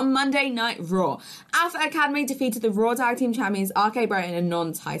recap. So on Monday Night Raw, Alpha Academy defeated the Raw Tag Team Champions RK Bro in a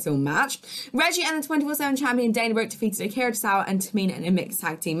non-title match. Reggie and the 24/7 champion Dana Brooke defeated Akira Tozawa and Tamina in a mixed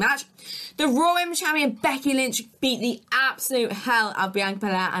tag team match. The Raw Women's Champion Becky Lynch beat the absolute hell out of Bianca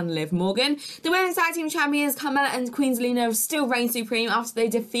Belair and Liv Morgan. The Women's Tag Team Champions Carmella and Queen Zelina still reign supreme after they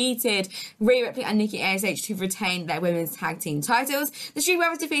defeated Rhea Ripley and Nikki ASH to retain their women's tag team titles. The Street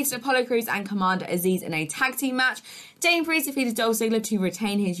Brothers defeated Apollo Crews and Commander Aziz in a tag team match. Damian Priest defeated Dolph Ziggler to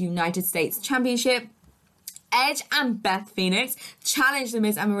retain his United States Championship. Edge and Beth Phoenix challenged The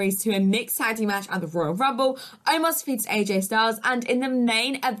Miz and Maurice to a mixed tag team match at the Royal Rumble. Omos defeated AJ Styles, and in the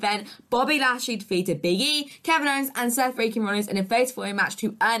main event, Bobby Lashley defeated Big E, Kevin Owens, and Seth freaking Rollins in a face-to-face match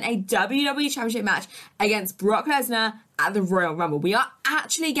to earn a WWE Championship match against Brock Lesnar at the Royal Rumble. We are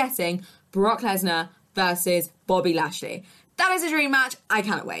actually getting Brock Lesnar versus Bobby Lashley. That is a dream match. I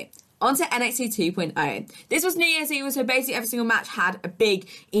cannot wait. On to NXT 2.0. This was New Year's Eve, so basically every single match had a big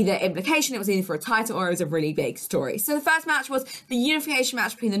either implication, it was either for a title or it was a really big story. So the first match was the unification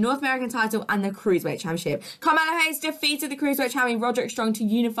match between the North American title and the Cruiserweight Championship. Carmelo Hayes defeated the Cruiserweight Champion Roderick Strong to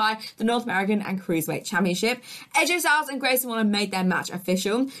unify the North American and Cruiserweight Championship. AJ Styles and Grayson Waller made their match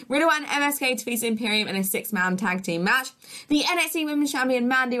official. Riddle and MSK defeated Imperium in a 6-man tag team match. The NXT Women's Champion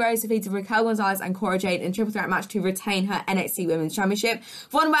Mandy Rose defeated Raquel Gonzalez and Cora Jade in a triple threat match to retain her NXT Women's Championship.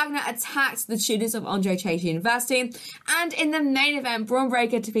 Von Wagner attacked the students of Andre Chase University. And in the main event, Braun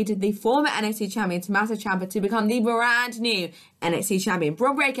Breaker defeated the former NXT champion Tommaso Ciampa to become the brand new NXT champion.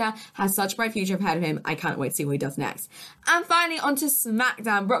 Braun Breaker has such a bright future ahead of him. I can't wait to see what he does next. And finally, on to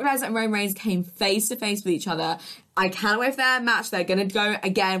SmackDown. Brock Lesnar and Roman Reigns came face to face with each other. I can't wait for their match. They're going to go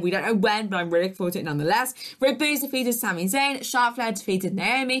again. We don't know when, but I'm really looking forward to it nonetheless. Rick Boogs defeated Sami Zayn. Charlotte Flair defeated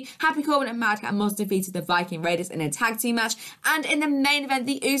Naomi. Happy Corbin and Madcap Moss defeated the Viking Raiders in a tag team match. And in the main event,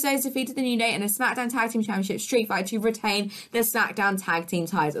 the Usos defeated the New Day in a SmackDown Tag Team Championship street fight to retain the SmackDown Tag Team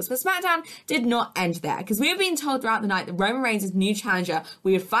titles. But SmackDown did not end there, because we were being told throughout the night that Roman Reigns' new challenger,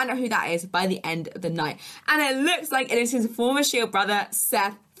 we would find out who that is by the end of the night. And it looks like it is his former Shield brother,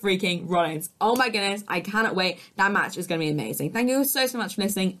 Seth freaking Rollins. Oh my goodness, I cannot wait. That match is going to be amazing. Thank you so much for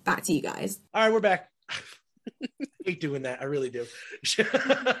listening. Back to you guys. All right, we're back. I hate doing that. I really do.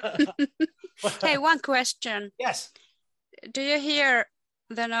 Hey, one question. Yes. Do you hear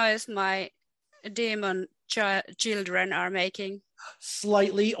the noise my demon children are making?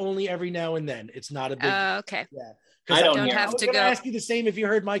 Slightly, only every now and then. It's not a big okay. Yeah. I don't have to go. go. Ask you the same if you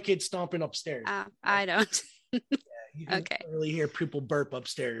heard my kids stomping upstairs. I don't. You can okay. really hear people burp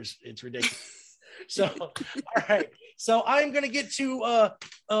upstairs. It's ridiculous. So, all right. So I'm going to get to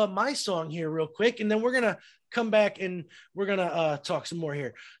my song here real quick, and then we're going to come back and we're going to talk some more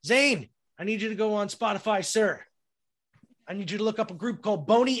here. Zane, I need you to go on Spotify, sir. I need you to look up a group called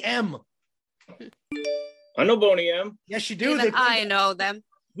Boney M. I know Boney M. Yes, you do. Even I know them.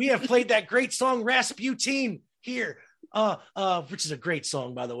 We have played that great song Rasputin here. Which is a great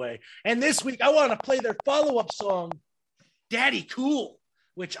song, by the way. And this week, I want to play their follow-up song, Daddy Cool,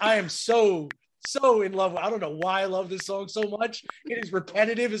 which I am so in love with. I don't know why I love this song so much. It is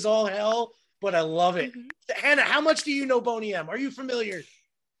repetitive as all hell, but I love it. Mm-hmm. Hannah, how much do you know Boney M? Are you familiar?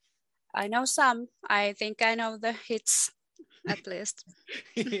 I know some. I think I know the hits, at least.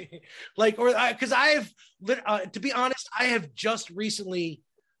 Because to be honest, I have just recently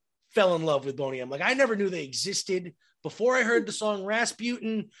fell in love with Boney M. Like, I never knew they existed. Before I heard the song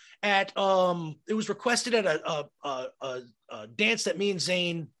Rasputin at it was requested at a dance that me and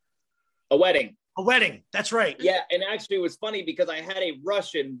Zane. A wedding. That's right. Yeah, and actually it was funny because I had a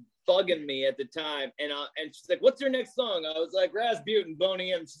Russian bugging me at the time, and she's like, "What's your next song?" I was like, "Rasputin,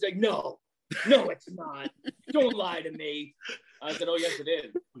 Boney M." She's like, "No, it's not. Don't lie to me." I said, "Oh yes, it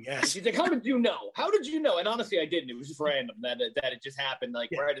is." Yes. And she's like, "How did you know? How did you know?" And honestly, I didn't. It was just random that it just happened.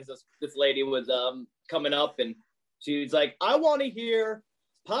 Like right as this lady was coming up, and she was like, "I want to hear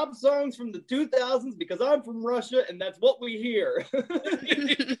pop songs from the 2000s because I'm from Russia and that's what we hear.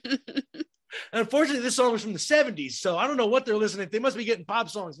 And unfortunately, this song was from the 70s, so I don't know what they're listening to. They must be getting pop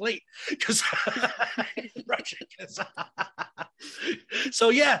songs late because So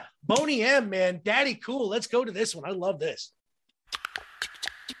yeah, Boney M, man, Daddy Cool. Let's go to this one. I love this.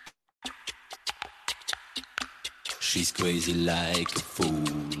 She's crazy like a fool.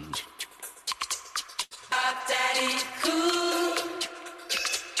 Daddy Cool.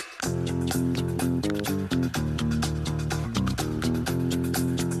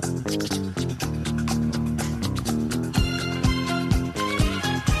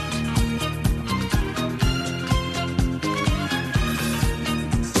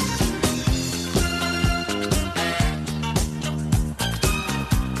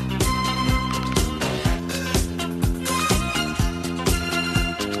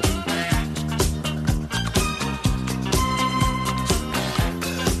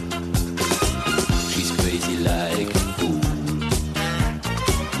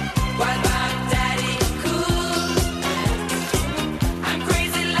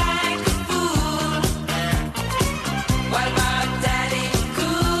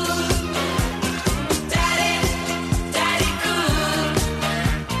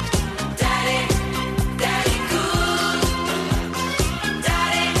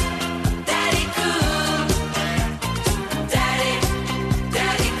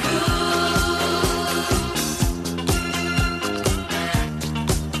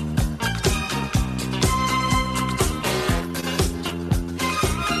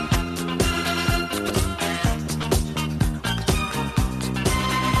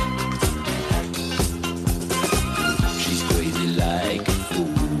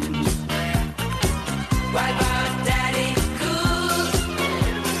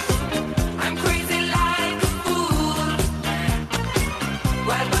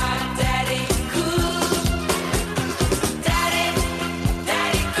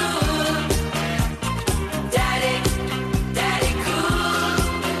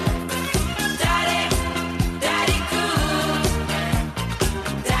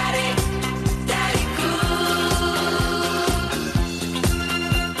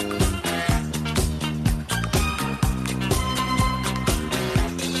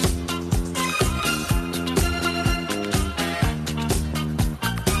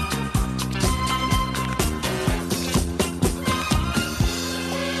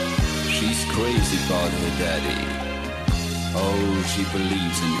 She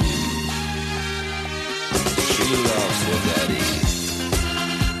believes in him. She loves her daddy.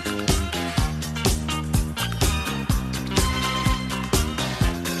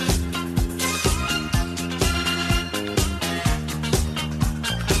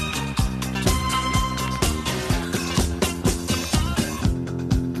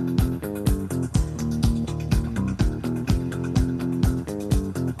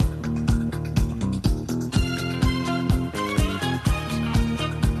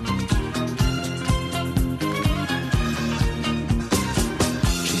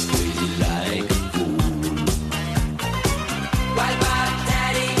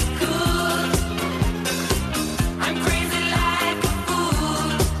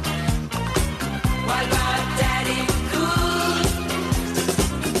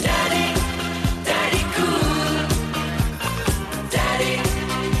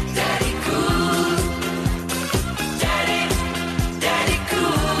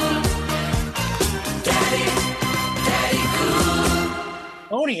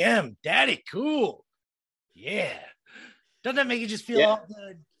 Boney M, Daddy Cool. Yeah. Doesn't that make you just feel all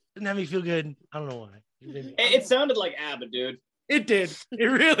good? Doesn't that make you feel good? I don't know why. It sounded like ABBA, dude. It did. It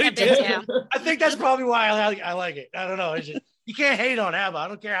really did. Yeah. I think that's probably why I like it. I don't know. It's just, you can't hate on ABBA. I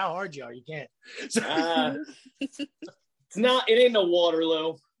don't care how hard you are. You can't. So, it ain't no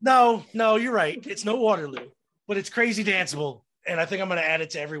Waterloo. No, you're right. It's no Waterloo, but it's crazy danceable. And I think I'm going to add it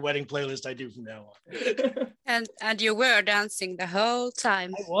to every wedding playlist I do from now on. And you were dancing the whole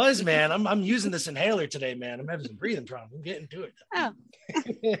time. I was, man. I'm using this inhaler today, man. I'm having some breathing problems. I'm getting to it. Oh.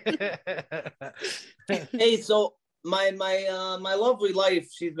 Hey, so my lovely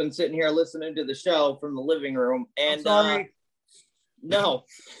wife, she's been sitting here listening to the show from the living room, and no,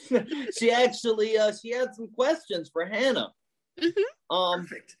 she actually she had some questions for Hannah. Mm-hmm.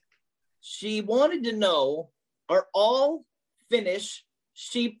 Perfect. She wanted to know: are all Finnish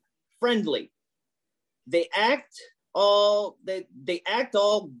sheep friendly? They act all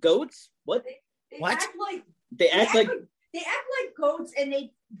goats. What? They act like goats, and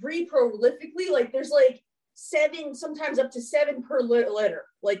they breed prolifically. Like there's like 7, sometimes up to 7 per litter.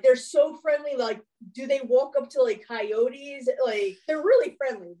 Like they're so friendly. Like, do they walk up to like coyotes? Like they're really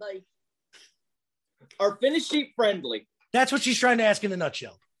friendly. Like, are Finnish sheep friendly? That's what she's trying to ask in a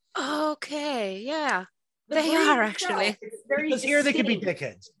nutshell. Okay, yeah, they are actually. Because here they could be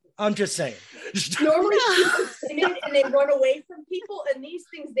dickheads. I'm just saying. Normally sheep are timid and they run away from people, and these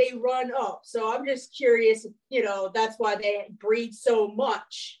things they run up. So I'm just curious, you know, that's why they breed so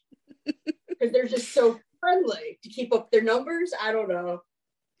much. Because they're just so friendly to keep up their numbers. I don't know.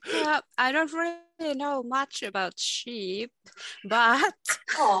 Yeah, I don't really know much about sheep, but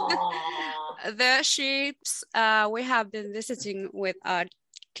the sheeps we have been visiting with our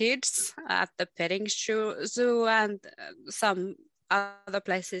kids at the petting zoo and some other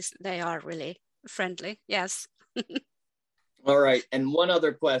places. They are really friendly. Yes. All right, and one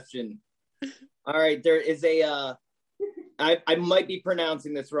other question. All right, there is a I might be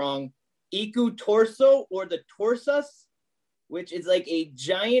pronouncing this wrong. Iku torso, or the torsus, which is like a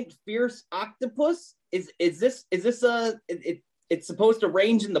giant fierce octopus. Is this it's supposed to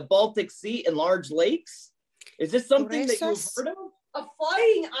range in the Baltic Sea and large lakes? Is this something that you've heard of? A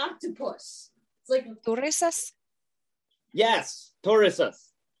flying octopus. It's like Turisas. Yes,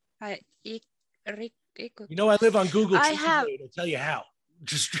 Taurusus. You know, I live on Google. I have. It'll tell you how.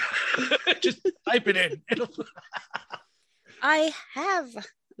 Just type it in. I have,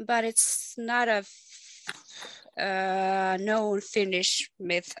 but it's not a known Finnish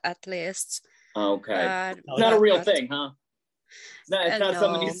myth, at least. Okay, it's not a real thing, huh? It's not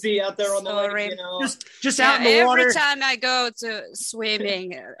something you see out there on the lake, you know. Just out in the water. Every time I go to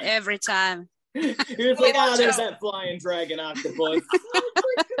swimming, every time. You're like, there's that flying dragon octopus. It's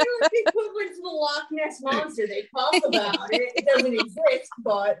equivalent to the Loch Ness monster. They talk about it. It doesn't exist,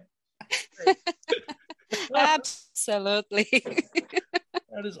 but absolutely.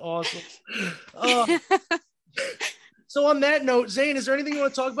 That is awesome. So on that note, Zane, is there anything you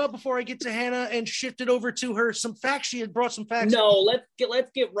want to talk about before I get to Hannah and shift it over to her? Some facts. She had brought some facts. No, let's get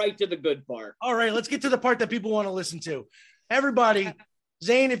right to the good part. All right, let's get to the part that people want to listen to. Everybody,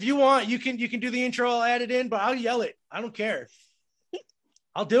 Zane, if you want, you can do the intro. I'll add it in, but I'll yell it. I don't care.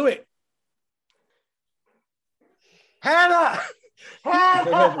 I'll do it. Hannah!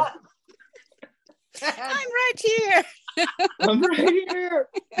 Hannah! I'm right here. I'm right here.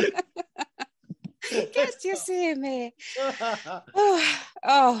 Can't you see me?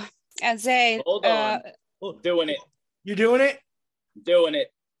 Oh, and Zane. Hold on. Doing it. You doing it? Doing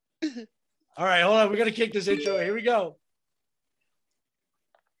it. All right, hold on. We're going to kick this intro. Here we go.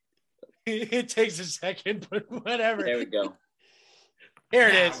 It takes a second, but whatever. There we go. Here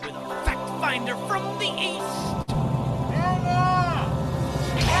it is. Fact finder from the east. Hannah!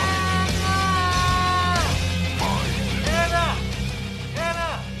 Hannah!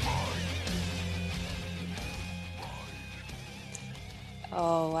 Hannah!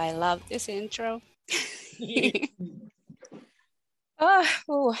 Oh, I love this intro.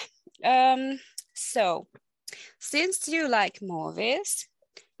 So, since you like movies,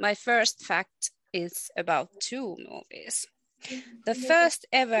 my first fact is about 2 movies. The first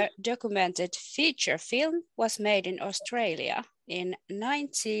ever documented feature film was made in Australia in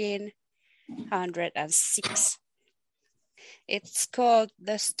 1906. It's called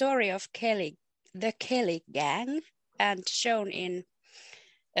The Story of the Kelly Gang, and shown in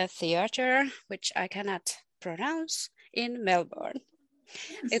a theater, which I cannot pronounce, in Melbourne.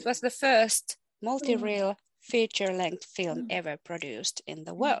 It was the first multi-reel feature-length film ever produced in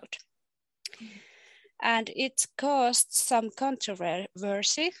the world. And it caused some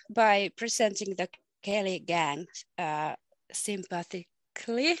controversy by presenting the Kelly Gang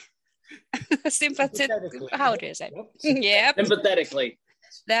sympathetically. How do you say? Yeah. Sympathetically.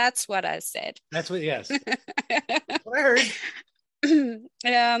 That's what I said. That's what, yes. That's what I heard.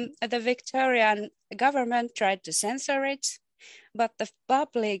 The Victorian government tried to censor it, but the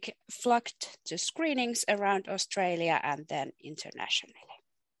public flocked to screenings around Australia and then internationally.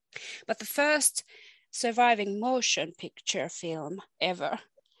 But the first surviving motion picture film ever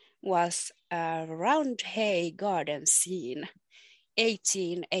was a Roundhay Garden Scene,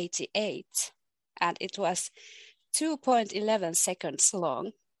 1888, and it was 2.11 seconds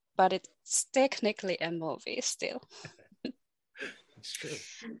long, but it's technically a movie still. It's true.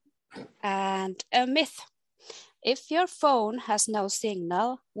 And a myth. If your phone has no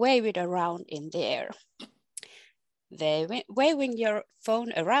signal, wave it around in the air. Waving your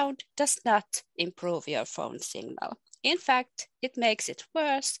phone around does not improve your phone signal. In fact, it makes it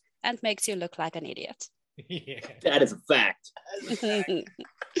worse and makes you look like an idiot. Yeah. That is a fact.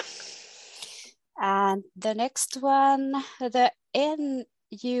 And the next one, the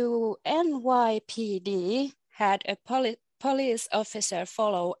NYPD had a police officer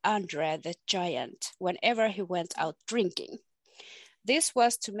follow Andre the Giant whenever he went out drinking. This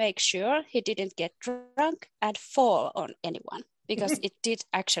was to make sure he didn't get drunk and fall on anyone, because it did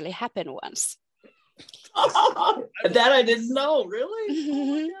actually happen once. That I didn't know, really?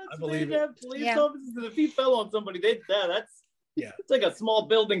 Mm-hmm. I believe it. Police officers, if he fell on somebody, it's like a small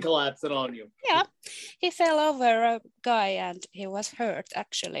building collapsing on you. Yeah, he fell over a guy and he was hurt,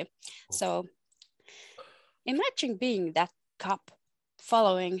 actually. So imagine being that cop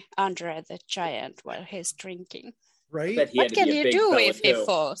following Andre the Giant while he's drinking. Right? What can you do if he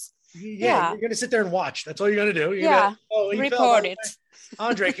falls? Yeah, you're gonna sit there and watch. That's all you're gonna do. Report it.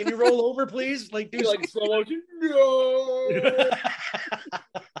 Andre, can you roll over, please? Like, do like slow motion. No.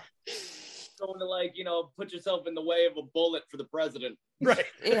 Going to put yourself in the way of a bullet for the president. Right.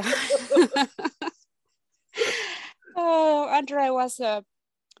 Yeah. Oh, Andre was a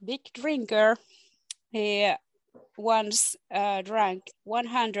big drinker. He once drank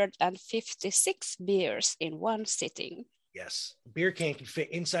 156 beers in one sitting. Yes. A beer can could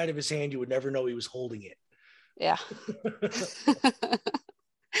fit inside of his hand. You would never know he was holding it. Yeah.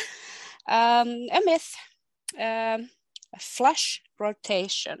 A myth, a flush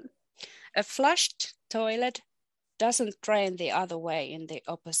rotation. A flushed toilet doesn't drain the other way in the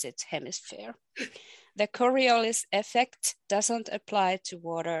opposite hemisphere. The Coriolis effect doesn't apply to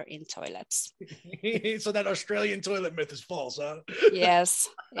water in toilets. So that Australian toilet myth is false, huh? Yes,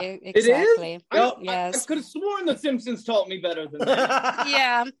 exactly. It is? Yes. I could have sworn The Simpsons taught me better than that.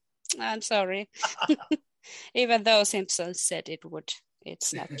 Yeah, I'm sorry. Even though Simpsons said it would,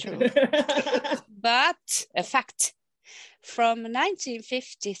 it's not true. But a fact. From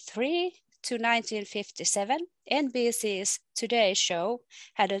 1953 to 1957, NBC's Today Show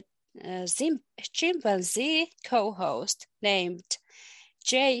had a chimpanzee co-host named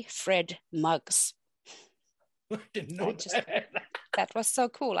J. Fred Muggs. I didn't know that. That was so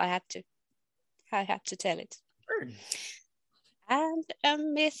cool. I had to tell it. And a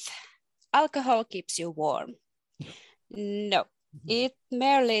myth: alcohol keeps you warm. No, it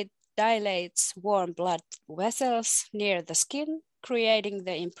merely dilates warm blood vessels near the skin, creating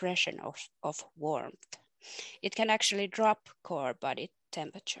the impression of warmth. It can actually drop core body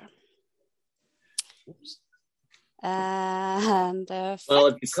temperature. Oops. And well,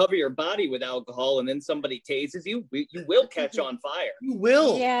 if you cover your body with alcohol and then somebody tases you, you will catch on fire. You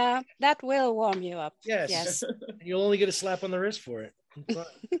will. Yeah, that will warm you up. Yes. And you'll only get a slap on the wrist for it.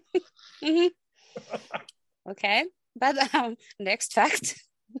 Mm-hmm. Okay, but next fact.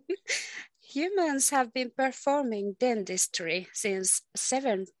 Humans have been performing dentistry since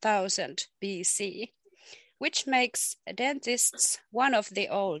 7000 BC, which makes dentists one of the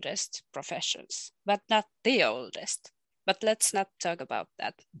oldest professions, but not the oldest. But let's not talk about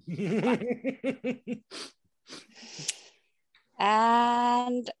that.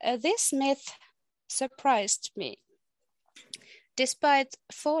 And this myth surprised me. Despite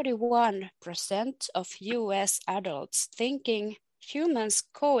 41% of US adults thinking humans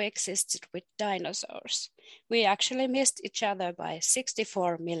coexisted with dinosaurs, we actually missed each other by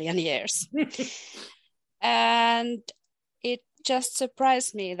 64 million years. And it just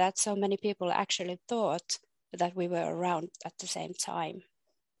surprised me that so many people actually thought that we were around at the same time.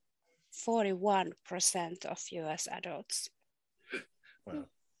 41% of US adults. Well,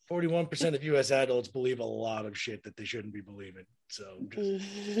 41% of US adults believe a lot of shit that they shouldn't be believing. So just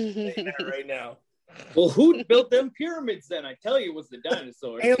saying that right now. Well, who built them pyramids then? I tell you, it was the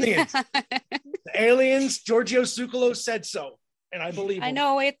dinosaurs. Aliens. The aliens, Giorgio Tsoukalos said so. And I believe him. I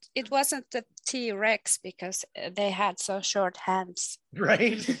know it wasn't the T-Rex because they had so short hands.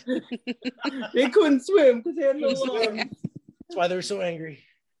 Right? They couldn't swim because they had no arms. That's why they were so angry.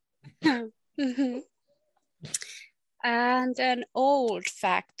 Mm-hmm. And an old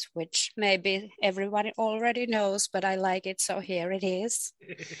fact, which maybe everyone already knows, but I like it, so here it is.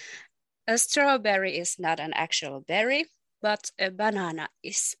 A strawberry is not an actual berry, but a banana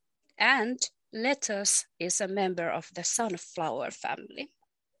is. And lettuce is a member of the sunflower family.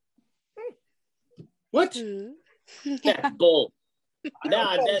 What? That's bull.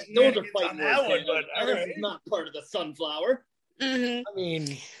 Nah, those are fighting that one, but lettuce is not part of the sunflower. Mm-hmm. I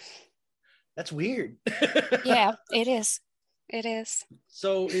mean, that's weird. Yeah, it is. It is.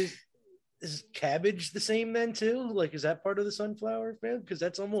 So is cabbage the same then too? Like, is that part of the sunflower, man? Because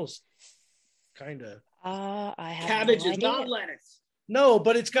that's almost kind of. I have cabbage no is idea. not lettuce. No,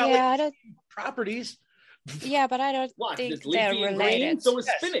 but it's got properties. Yeah, but I don't think they're related. So is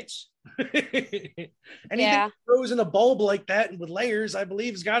spinach. Anything Yeah. that grows in a bulb like that and with layers, I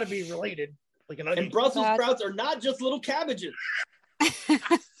believe, has got to be related. Like an onion. And Brussels sprouts are not just little cabbages.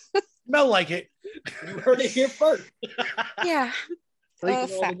 Smell like it. You heard it here first. Yeah. Breaking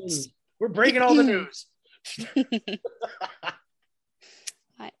all the news. We're breaking all the news.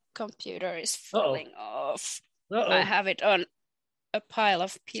 My computer is falling off. Uh-oh. I have it on a pile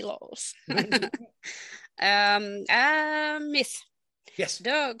of pillows. Myth. Yes.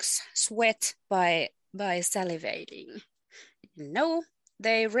 Dogs sweat by salivating. No,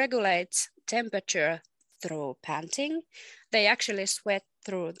 they regulate temperature through panting. They actually sweat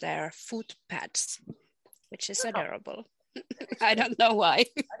through their foot pads, which is adorable. I don't know why.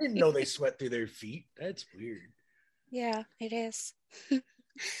 I didn't know they sweat through their feet. That's weird. Yeah, it is.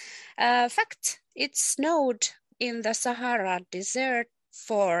 Fact, it snowed in the Sahara Desert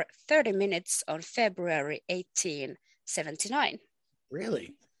for 30 minutes on February 1879.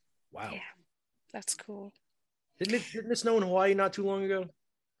 Really? Wow. Yeah, that's cool. Didn't it snow in Hawaii not too long ago?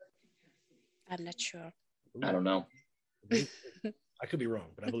 I'm not sure. I don't know. I could be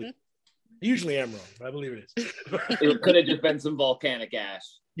wrong, but I believe. I usually am wrong, but I believe it is. It could have just been some volcanic ash.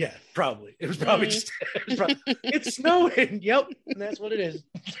 Yeah, probably. It was probably just. It's snowing. Yep, and that's what it is.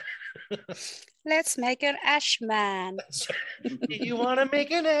 Let's make an ash man. You want to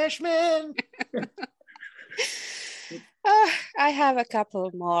make an ash man? I have a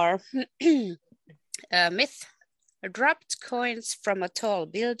couple more. Myth. Dropped coins from a tall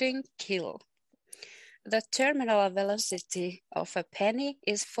building kill. The terminal velocity of a penny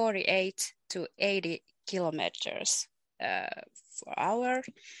is 48 to 80 kilometers per hour.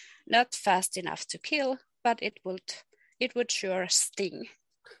 Not fast enough to kill, but it would sure sting.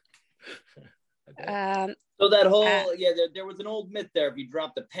 So that whole there was an old myth there. If you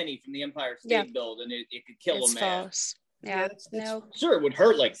dropped a penny from the Empire State Building, it could kill a man. False. Yeah, no. Sure, it would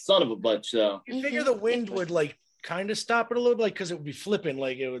hurt like son of a bitch, though. You figure the wind would like kind of stop it a little bit, because it would be flipping,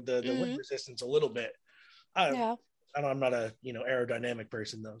 like it would the wind resistance a little bit. I'm not a aerodynamic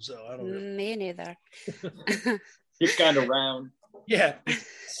person though, so I don't know. Me neither. You're kind of round. Yeah.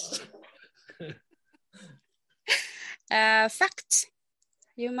 Fact.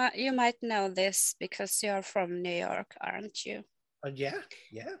 You might know this because you're from New York, aren't you? Yeah.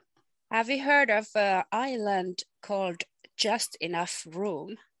 Have you heard of an island called Just Enough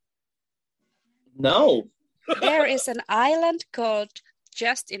Room? No. There is an island called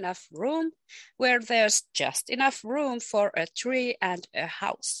Just Enough Room where there's just enough room for a tree and a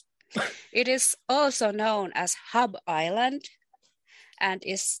house. It is also known as Hub Island and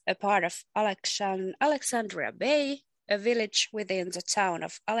is a part of Alexandria Bay, a village within the town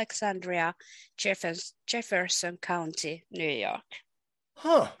of Alexandria, Jefferson County, New York.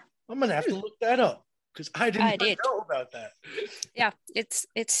 Huh. I'm gonna have to look that up because I didn't know about that. Yeah, it's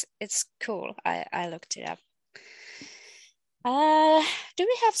cool. I looked it up. Do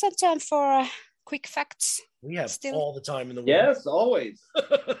we have some time for quick facts? We have all the time in the world. Yes, always.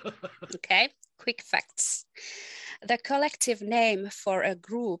 Okay, quick facts. The collective name for a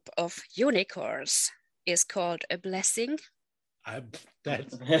group of unicorns is called a blessing. I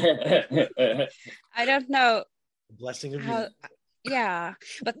don't know. Blessing of how, yeah,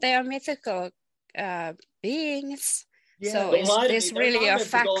 but they are mythical beings. Yeah. So is this really a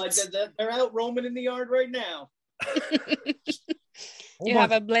fact? They're out roaming in the yard right now. You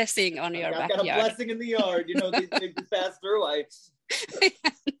have a blessing on your backyard. I've got a blessing in the yard. They just pass through.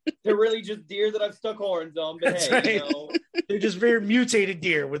 They're really just deer that I've stuck horns on. But that's right. They're just very mutated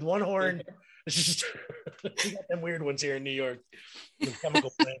deer with one horn. We got them weird ones here in New York with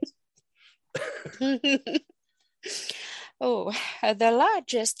chemical plants. The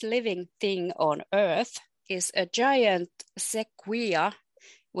largest living thing on Earth is a giant sequoia,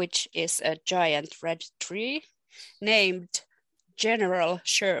 which is a giant red tree named General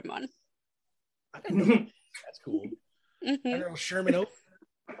Sherman. I didn't know. That's cool. General Sherman Oak.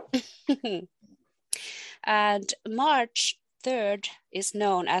 And March 3rd is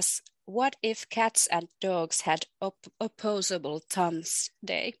known as What If Cats and Dogs Had Opposable Thumbs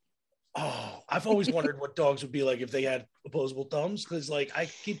Day. Oh, I've always wondered what dogs would be like if they had opposable thumbs, because like I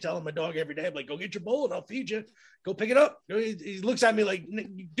keep telling my dog every day, I'm like, go get your bowl and I'll feed you. Go pick it up. He looks at me like,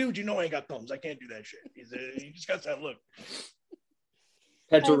 dude, I ain't got thumbs. I can't do that shit. He just got that look.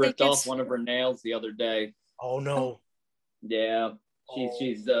 Petra ripped off one of her nails the other day. Oh no. Yeah.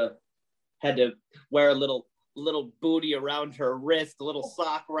 She's had to wear a little booty around her wrist, a little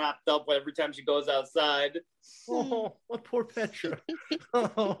sock wrapped up every time she goes outside. Oh, poor Petra.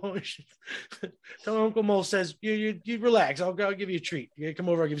 Oh, tell Uncle Mo says you relax. I'll give you a treat. You come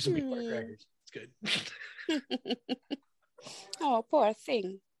over, I'll give you some peanut butter crackers. It's good. Oh, poor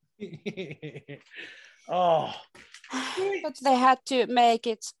thing. Oh, but they had to make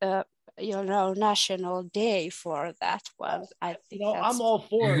it national day for that one. I think I'm all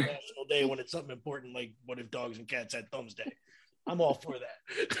for National Day when it's something important, like what if dogs and cats had thumbs day. I'm all for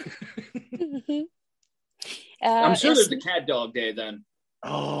that. I'm sure there's a cat dog day then.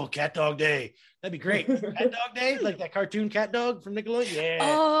 Oh, cat dog day. That'd be great. Cat dog day, like that cartoon cat dog from Nickelodeon. Yeah.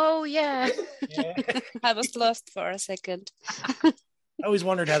 Oh, yeah. I was lost for a second. I always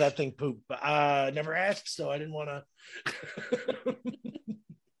wondered how that thing pooped, but never asked, so I didn't want to.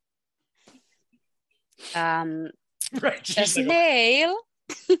 Right.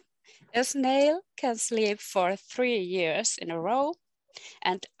 A snail can sleep for 3 years in a row,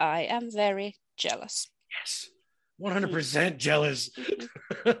 and I am very jealous. Yes, 100% jealous.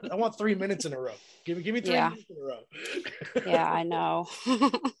 I want 3 minutes in a row. Give me 3 minutes in a row. Yeah, I know.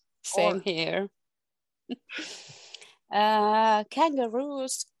 Same here.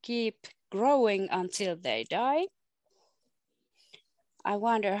 Kangaroos keep growing until they die. I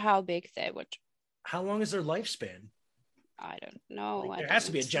wonder how big they would. How long is their lifespan? I don't know. Like, there has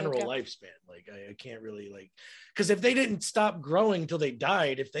to be a general lifespan. Like I can't really because if they didn't stop growing until they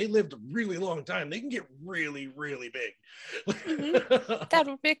died, if they lived a really long time, they can get really, really big. Mm-hmm. That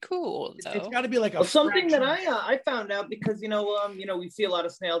would be cool, though. It's got to be like something that I found out because we see a lot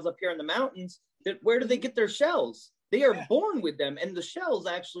of snails up here in the mountains. That where do they get their shells? They are born with them, and the shells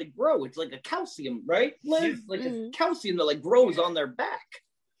actually grow. It's like a calcium, right, Liz? Like a calcium that grows on their back.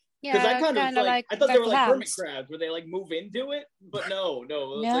 Yeah, I kind of I thought they were like hermit plants. crabs where they move into it, but no.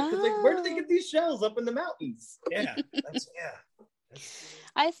 It's where do they get these shells up in the mountains? Yeah,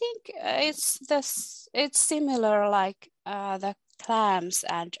 I think it's similar like the clams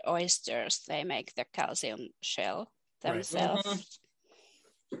and oysters. They make the calcium shell themselves. Right.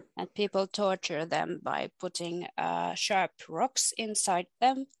 And people torture them by putting sharp rocks inside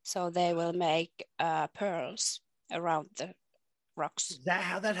them, so they will make pearls around the rocks. Is that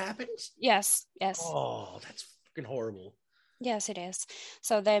how that happens? Yes. Oh, that's fucking horrible. Yes, it is.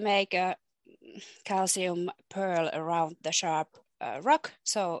 So they make a calcium pearl around the sharp rock,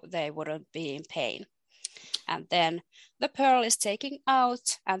 so they wouldn't be in pain. And then the pearl is taken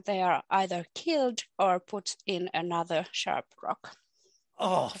out, and they are either killed or put in another sharp rock.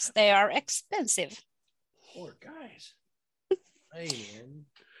 Oh, they are expensive. Poor guys. Hey, man.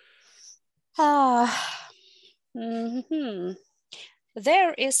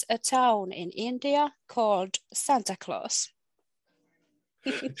 There is a town in India called Santa Claus.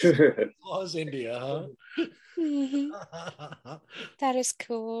 Claus, India, huh? Mm-hmm. That is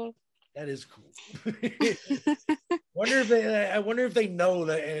cool. That is cool. I wonder if they know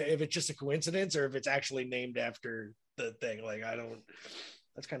that if it's just a coincidence or if it's actually named after the thing.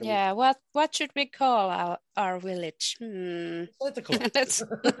 That's kind of weird. What should we call our village? Santa Claus.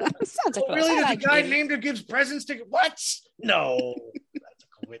 Santa Claus. Oh, really? There's a guy named who gives presents to what? No, that's a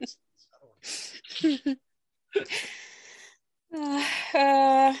coincidence.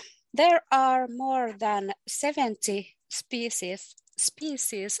 There are more than 70 species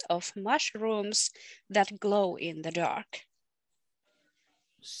of mushrooms that glow in the dark.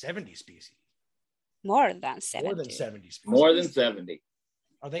 70 species. More than 70. More than 70 species. More than 70.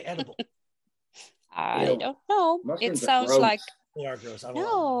 Are they edible? I don't know. It sounds like they are gross.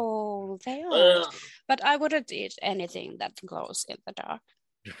 No, they aren't. But I wouldn't eat anything that glows in the dark.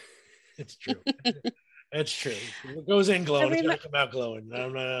 It's true. That's true. If it goes in glowing, it's gonna come out glowing.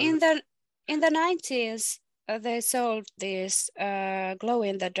 In the 90s, they sold these glow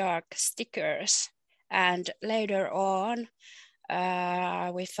in the dark stickers, and later on,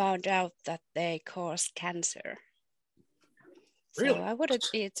 we found out that they cause cancer. Really? So I wouldn't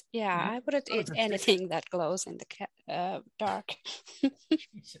eat. Yeah, I wouldn't eat anything that glows in the dark.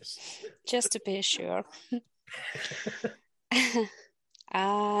 Jesus. Just to be sure.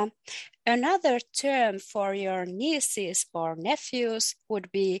 Another term for your nieces or nephews would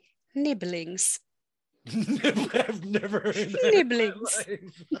be nibblings. I've never heard that. Nibblings.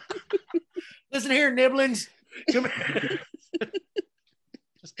 Listen here, nibblings. Come here.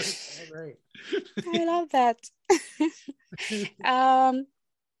 Right. I love that.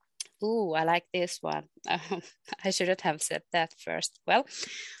 I like this one. I shouldn't have said that first. Well,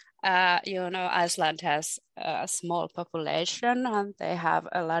 Iceland has a small population and they have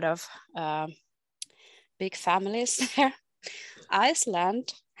a lot of big families there.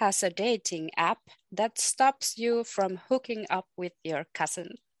 Iceland has a dating app that stops you from hooking up with your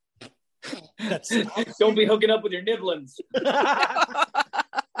cousin. Don't be hooking up with your nibblings.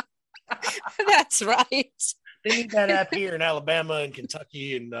 That's right. They need that app here in Alabama and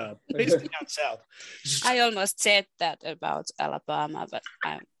Kentucky and basically down south. I almost said that about Alabama, but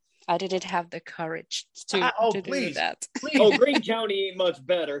I didn't have the courage to do that. Please. Oh, Greene County ain't much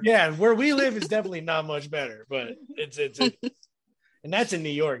better. Yeah, where we live is definitely not much better, but it's and that's in New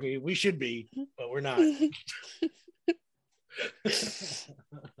York. We should be, but we're not.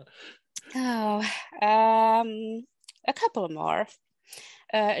 Oh, a couple more.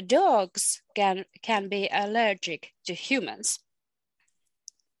 Dogs can be allergic to humans.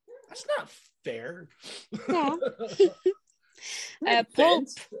 That's not fair. Yeah. Pope.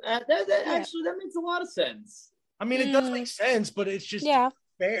 Actually, that makes a lot of sense. I mean, it does make sense, but it's just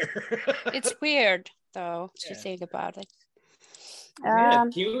fair. It's weird, though, to think about it. Yeah,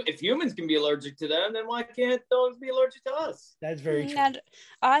 if humans can be allergic to them, then why can't dogs be allergic to us? That's very true. And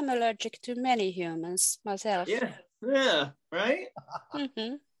I'm allergic to many humans myself. Yeah, right?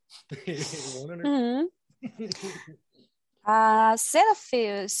 Mm-hmm.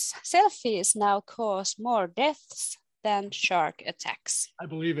 Selfies now cause more deaths than shark attacks. I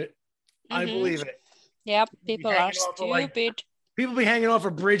believe it. I believe it. Yep, people are stupid. People be hanging off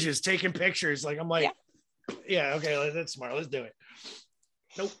of bridges, taking pictures. Like, I'm like, yeah, okay, that's smart. Let's do it.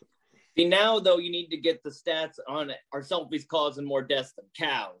 Nope. See, now, though, you need to get the stats on it. Are selfies causing more deaths than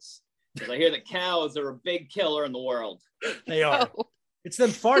cows? Because I hear that cows are a big killer in the world. They are. Oh. It's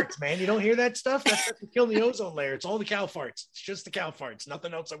them farts, man. You don't hear that stuff? That's to kill the ozone layer. It's all the cow farts. It's just the cow farts.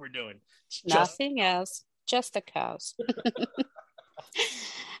 Nothing else that we're doing. Nothing else. Just the cows.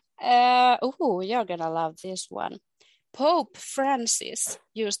 You're going to love this one. Pope Francis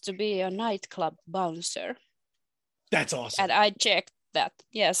used to be a nightclub bouncer. That's awesome. And I checked that.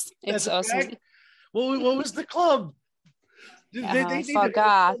 Yes, it's awesome. What was the club? I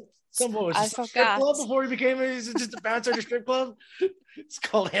forgot. I forgot. Club before he became just a bouncer at a strip club. It's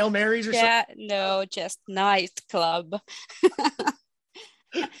called Hail Marys or something. Yeah, no, just nightclub.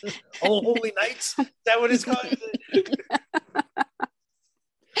 Oh, Holy Nights? Is that what it's called?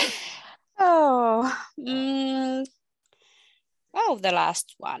 The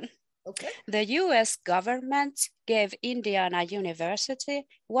last one. Okay. The US government gave Indiana University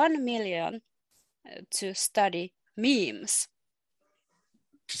 $1 million to study memes.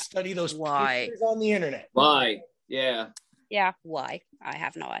 To study those pictures on the internet. Why? Yeah. Yeah, why? I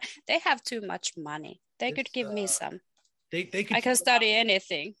have no idea. They have too much money. They could give me some. They could, I can study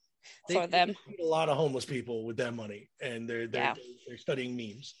anything for them. Feed a lot of homeless people with that money, and they're studying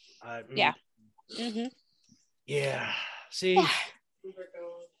memes. Yeah. Mm-hmm. Yeah. See,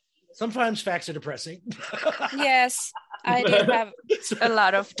 sometimes facts are depressing. Yes, I did have a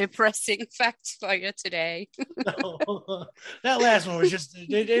lot of depressing facts for you today. No, that last one was just,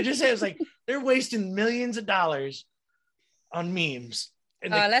 it just says like they're wasting millions of dollars on memes.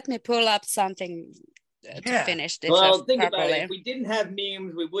 Let me pull up something to finish this. Well, think about it. If we didn't have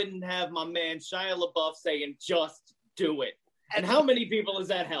memes, we wouldn't have my man Shia LaBeouf saying, "Just do it." And how many people has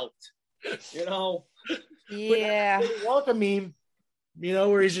that helped? You know? Yeah. Walk a meme, you know,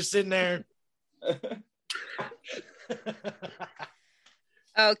 where he's just sitting there.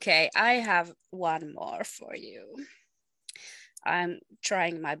 Okay, I have one more for you. I'm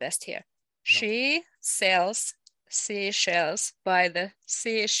trying my best here. She sells seashells by the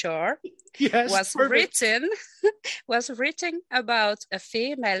seashore. Yes, was written about a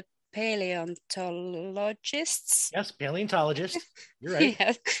female paleontologist. Yes, paleontologist. You're right.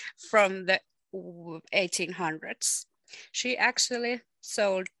 Yes, from the 1800s. She actually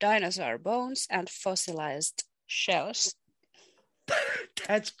sold dinosaur bones and fossilized shells.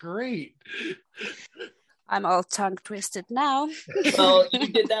 That's great. I'm all tongue twisted now. Well, you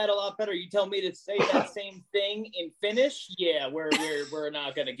did that a lot better. You tell me to say that same thing in Finnish. Yeah, we're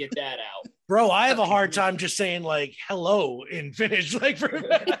not gonna get that out, bro. I have a hard time just saying like hello in Finnish, like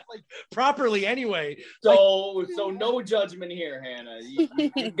properly anyway. So no judgment here, Hannah.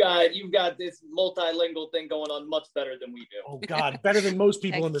 You've got this multilingual thing going on much better than we do. Oh God, better than most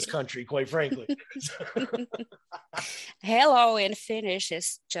people in this country, quite frankly. Hello in Finnish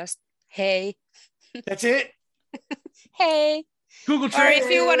is just hey. That's it. Hey. Google Translate. Or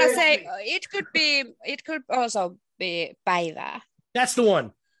if you want to say, it could also be päivää. That's the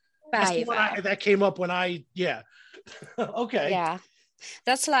one. Päivää. That's the one that came up when okay. Yeah.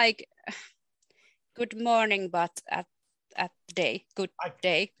 That's like good morning, but at day. Good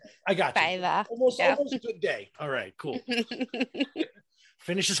day. I got you. Päivää. Almost a good day. All right, cool.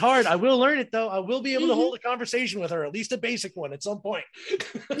 Finnish is hard. I will learn it though. I will be able to hold a conversation with her, at least a basic one at some point.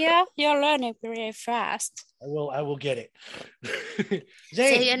 Yeah, you're learning very fast. I will get it.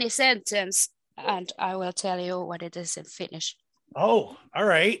 Say any sentence and I will tell you what it is in Finnish. Oh, all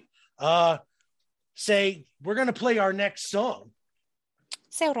right. Say we're gonna play our next song.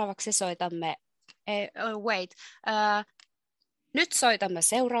 Seuraavaksi soitamme. Nyt soitamme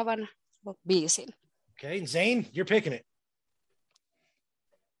seuraavan biisin. Okay, Zane, you're picking it.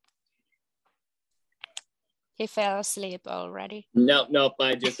 He fell asleep already. Nope.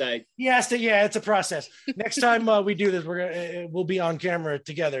 Yes, yeah, it's a process. Next time we do this, we'll be on camera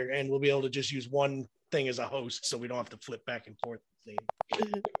together, and we'll be able to just use one thing as a host, so we don't have to flip back and forth.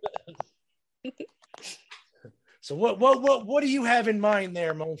 So what do you have in mind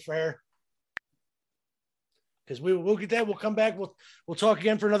there, Mon Frere? Because we'll get that. We'll come back. We'll talk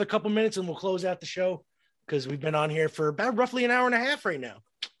again for another couple minutes, and we'll close out the show because we've been on here for about roughly an hour and a half right now.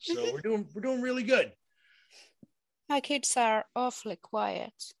 So we're doing really good. My kids are awfully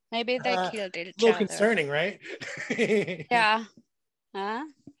quiet. Maybe they killed each other. A little concerning, right? Yeah.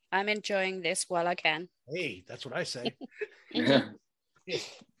 I'm enjoying this while I can. Hey, that's what I say.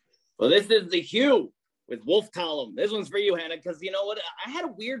 Well, this is The Hue with Wolf Column. This one's for you, Hannah, because you know what? I had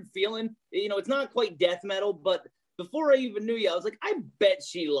a weird feeling. You know, it's not quite death metal, but before I even knew you, I was like, I bet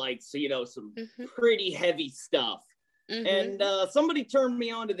she likes, you know, some pretty heavy stuff. And somebody turned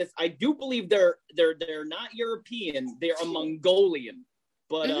me on to this. I do believe they're not European. They're a Mongolian,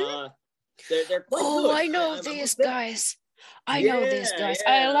 but they're quite good. I know these guys. I know these guys.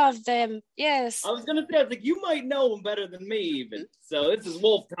 I love them. Yes. I was gonna say, I was like, you might know them better than me, even. So this is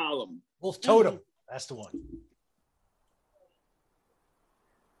Wolf Column. Wolf Totem. That's the one.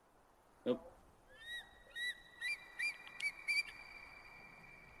 Nope.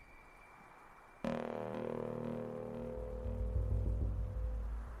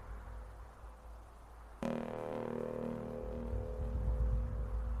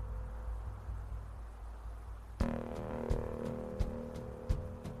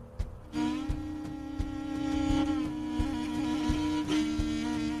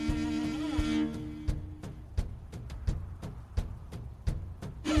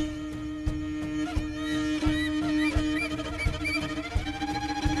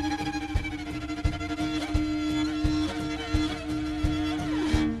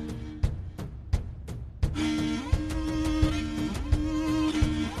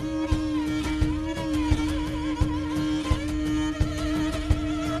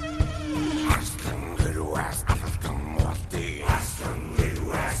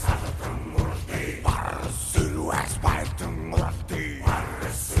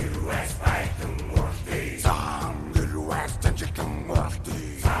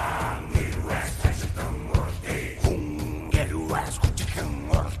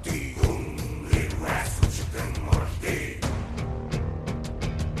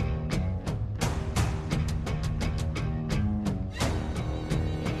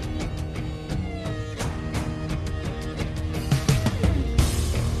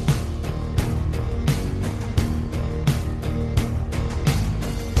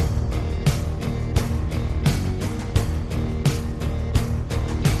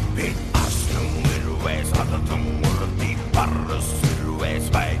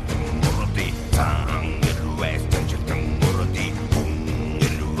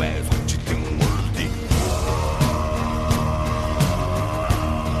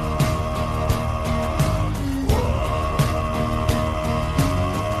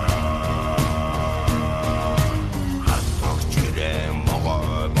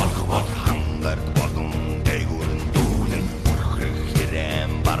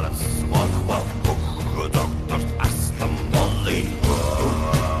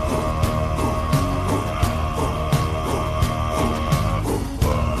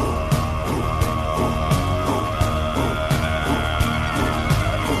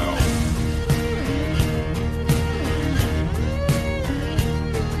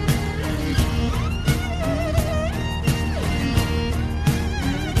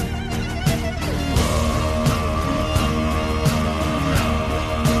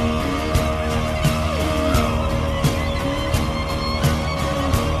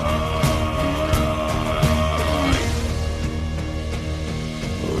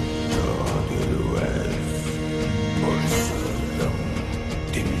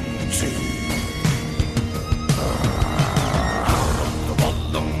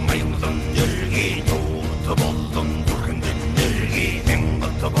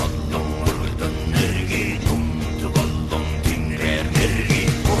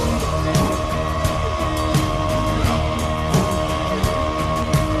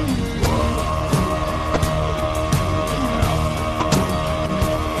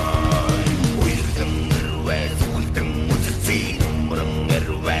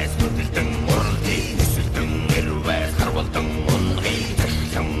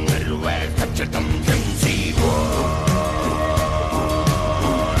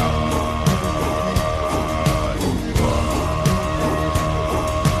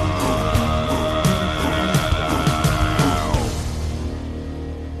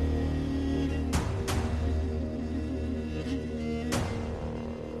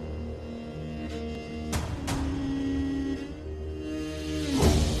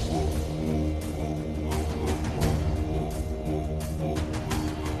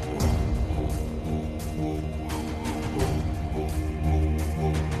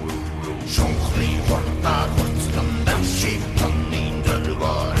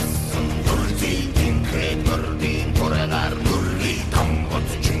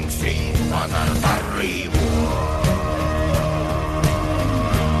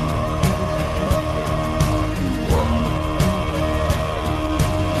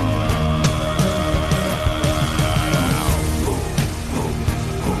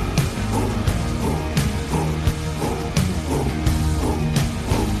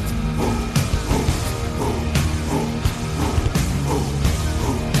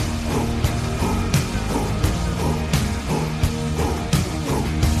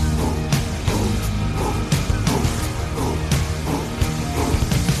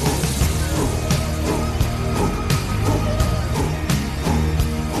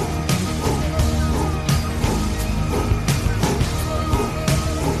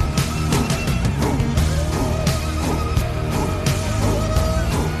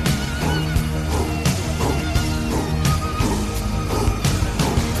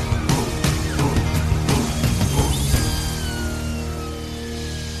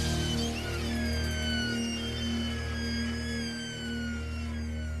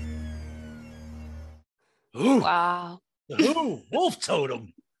 Who? Wow. Who? Wolf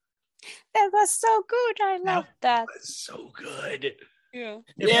Totem. That was so good. I love that. Was so good. Yeah.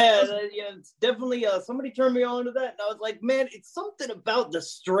 Yeah, it's definitely. Somebody turned me on to that, and I was like, man, it's something about the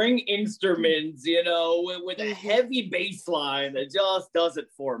string instruments, with a heavy bass line that just does it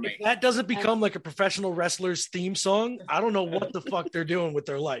for me. If that doesn't become like a professional wrestler's theme song, I don't know what the fuck they're doing with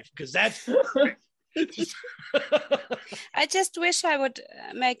their life, because that's. I just wish I would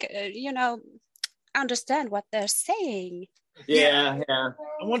make, understand what they're saying. Yeah.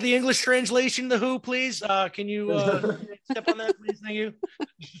 I want the English translation, The Who, please. Can you step on that, please? Thank you.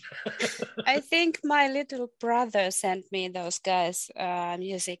 I think my little brother sent me those guys'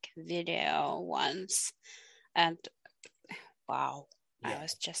 music video once. And wow, I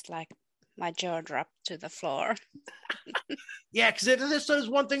was just like, my jaw dropped to the floor. Yeah, because this is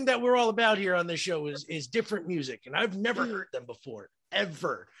one thing that we're all about here on this show is different music. And I've never heard them before,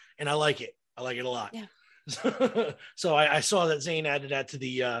 ever. And I like it. I like it a lot. Yeah. So I saw that Zane added that to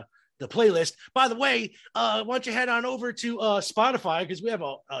the playlist. By the way, why don't you head on over to Spotify, because we have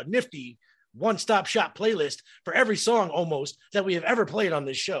a nifty one-stop shop playlist for every song almost that we have ever played on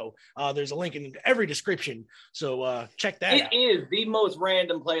this show. There's a link in every description, so check that out. It is the most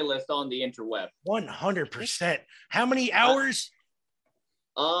random playlist on the interweb. 100%. How many hours?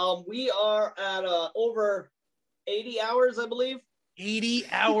 We are at over 80 hours, I believe. 80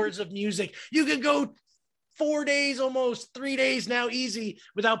 hours of music. You could go 4 days, almost 3 days now, easy,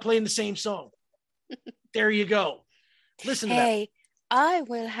 without playing the same song. There you go. Listen to that. Hey, I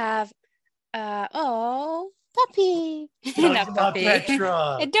will have puppy. Not puppy.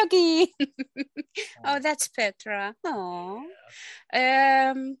 Petra. A doggy. Oh, that's Petra. Oh.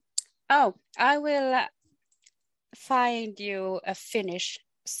 I will find you a Finnish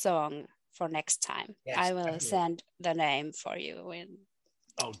song for next time. Yes, I will definitely. send the name for you in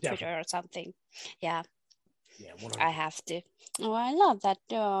Twitter or something. Yeah. Yeah, I have to. Oh, I love that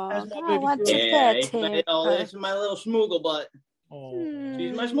dog. That's my I baby want to girl. pet It's him. it's my little schmoogle butt. Oh,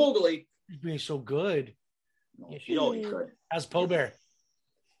 She's my schmoogly. he's being so good. She always could. How's Poe Bear?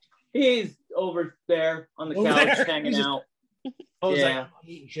 He's over there on the Over couch there? hanging out. Poe's Yeah. like, I'm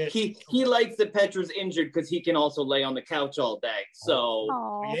eating shit. He likes that Petra's injured because he can also lay on the couch all day. So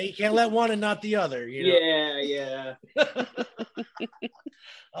Oh. Yeah, you can't let one and not the other. You know? yeah.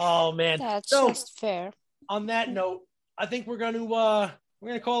 Oh man. That's So just fair. on that note, I think we're gonna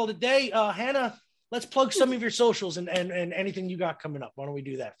call it a day. Hannah, let's plug some of your socials and anything you got coming up. Why don't we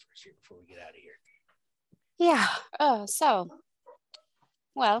do that first here before we get out of here? Yeah.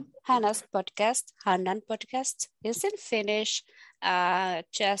 Hannah's podcast, Hannan podcast, is in Finnish.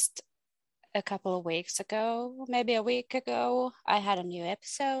 Just a couple of weeks ago, maybe a week ago, I had a new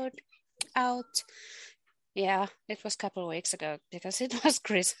episode out. Yeah, it was a couple of weeks ago because it was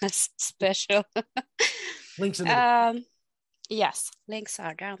Christmas special. Links in the Yes, links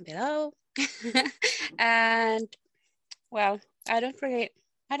are down below. And well, I don't think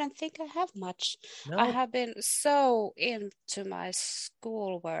I have much. No. I have been so into my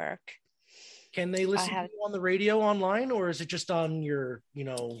schoolwork. Can they listen to you on the radio online, or is it just on your,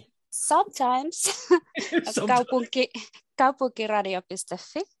 Sometimes.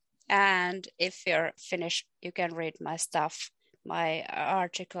 Kaupunkiradio.fi. And if you're Finnish, you can read my stuff, my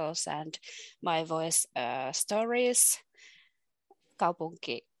articles and my voice stories.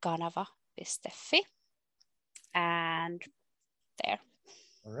 Kaupunkikanava.fi. And there.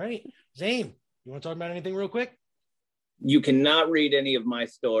 All right. Zane, you want to talk about anything real quick? You cannot read any of my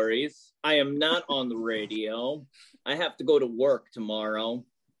stories. I am not on the radio. I have to go to work tomorrow.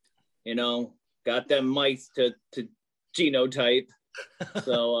 Got them mice to genotype.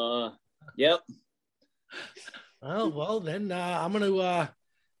 So, yep. Oh, well, then I'm going to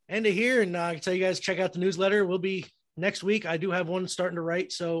end it here and tell you guys, check out the newsletter. We'll be next week. I do have one starting to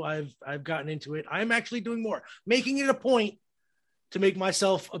write, so I've gotten into it. I'm actually doing more, making it a point to make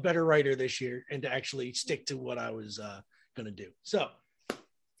myself a better writer this year and to actually stick to what I was going to do. So,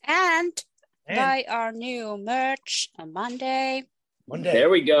 and buy our new merch on Monday. There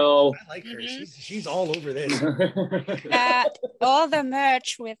we go. I like her. She's all over this. All the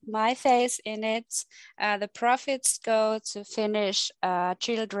merch with my face in it. The profits go to Finnish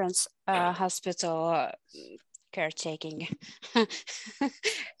Children's Hospital caretaking.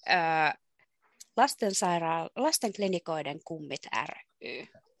 Lastenklinikoiden kummit ry.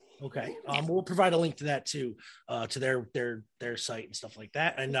 Okay. We'll provide a link to that too, to their site and stuff like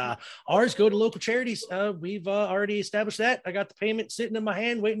that. And ours go to local charities. We've already established that. I got the payment sitting in my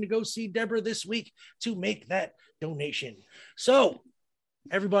hand, waiting to go see Deborah this week to make that donation. So,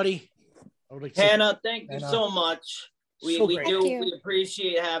 everybody, I would like to Hannah, thank you so much. We great. we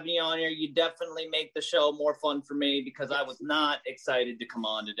appreciate having you on here. You definitely make the show more fun for me because I was not excited to come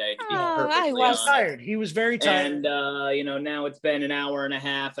on today. To be I was tired. He was very tired. And you know, now it's been an hour and a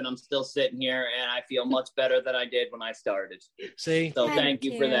half, and I'm still sitting here, and I feel much better than I did when I started. See, so thank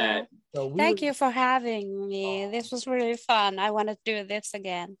you for that. So thank you for having me. This was really fun. I want to do this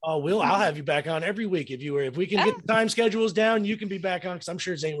again. Oh, I'll have you back on every week if we can get the time schedules down. You can be back on because I'm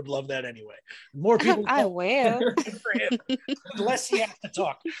sure Zane would love that anyway. More people. I will. For him. Unless he has to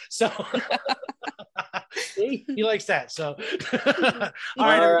talk. So he likes that. So all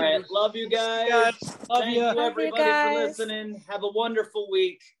right. Love you guys. Thank you everybody for listening. Have a wonderful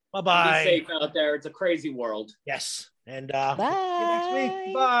week. Bye-bye. Be safe out there. It's a crazy world. Yes. And bye. See you next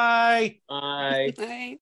week. Bye. Bye. Bye.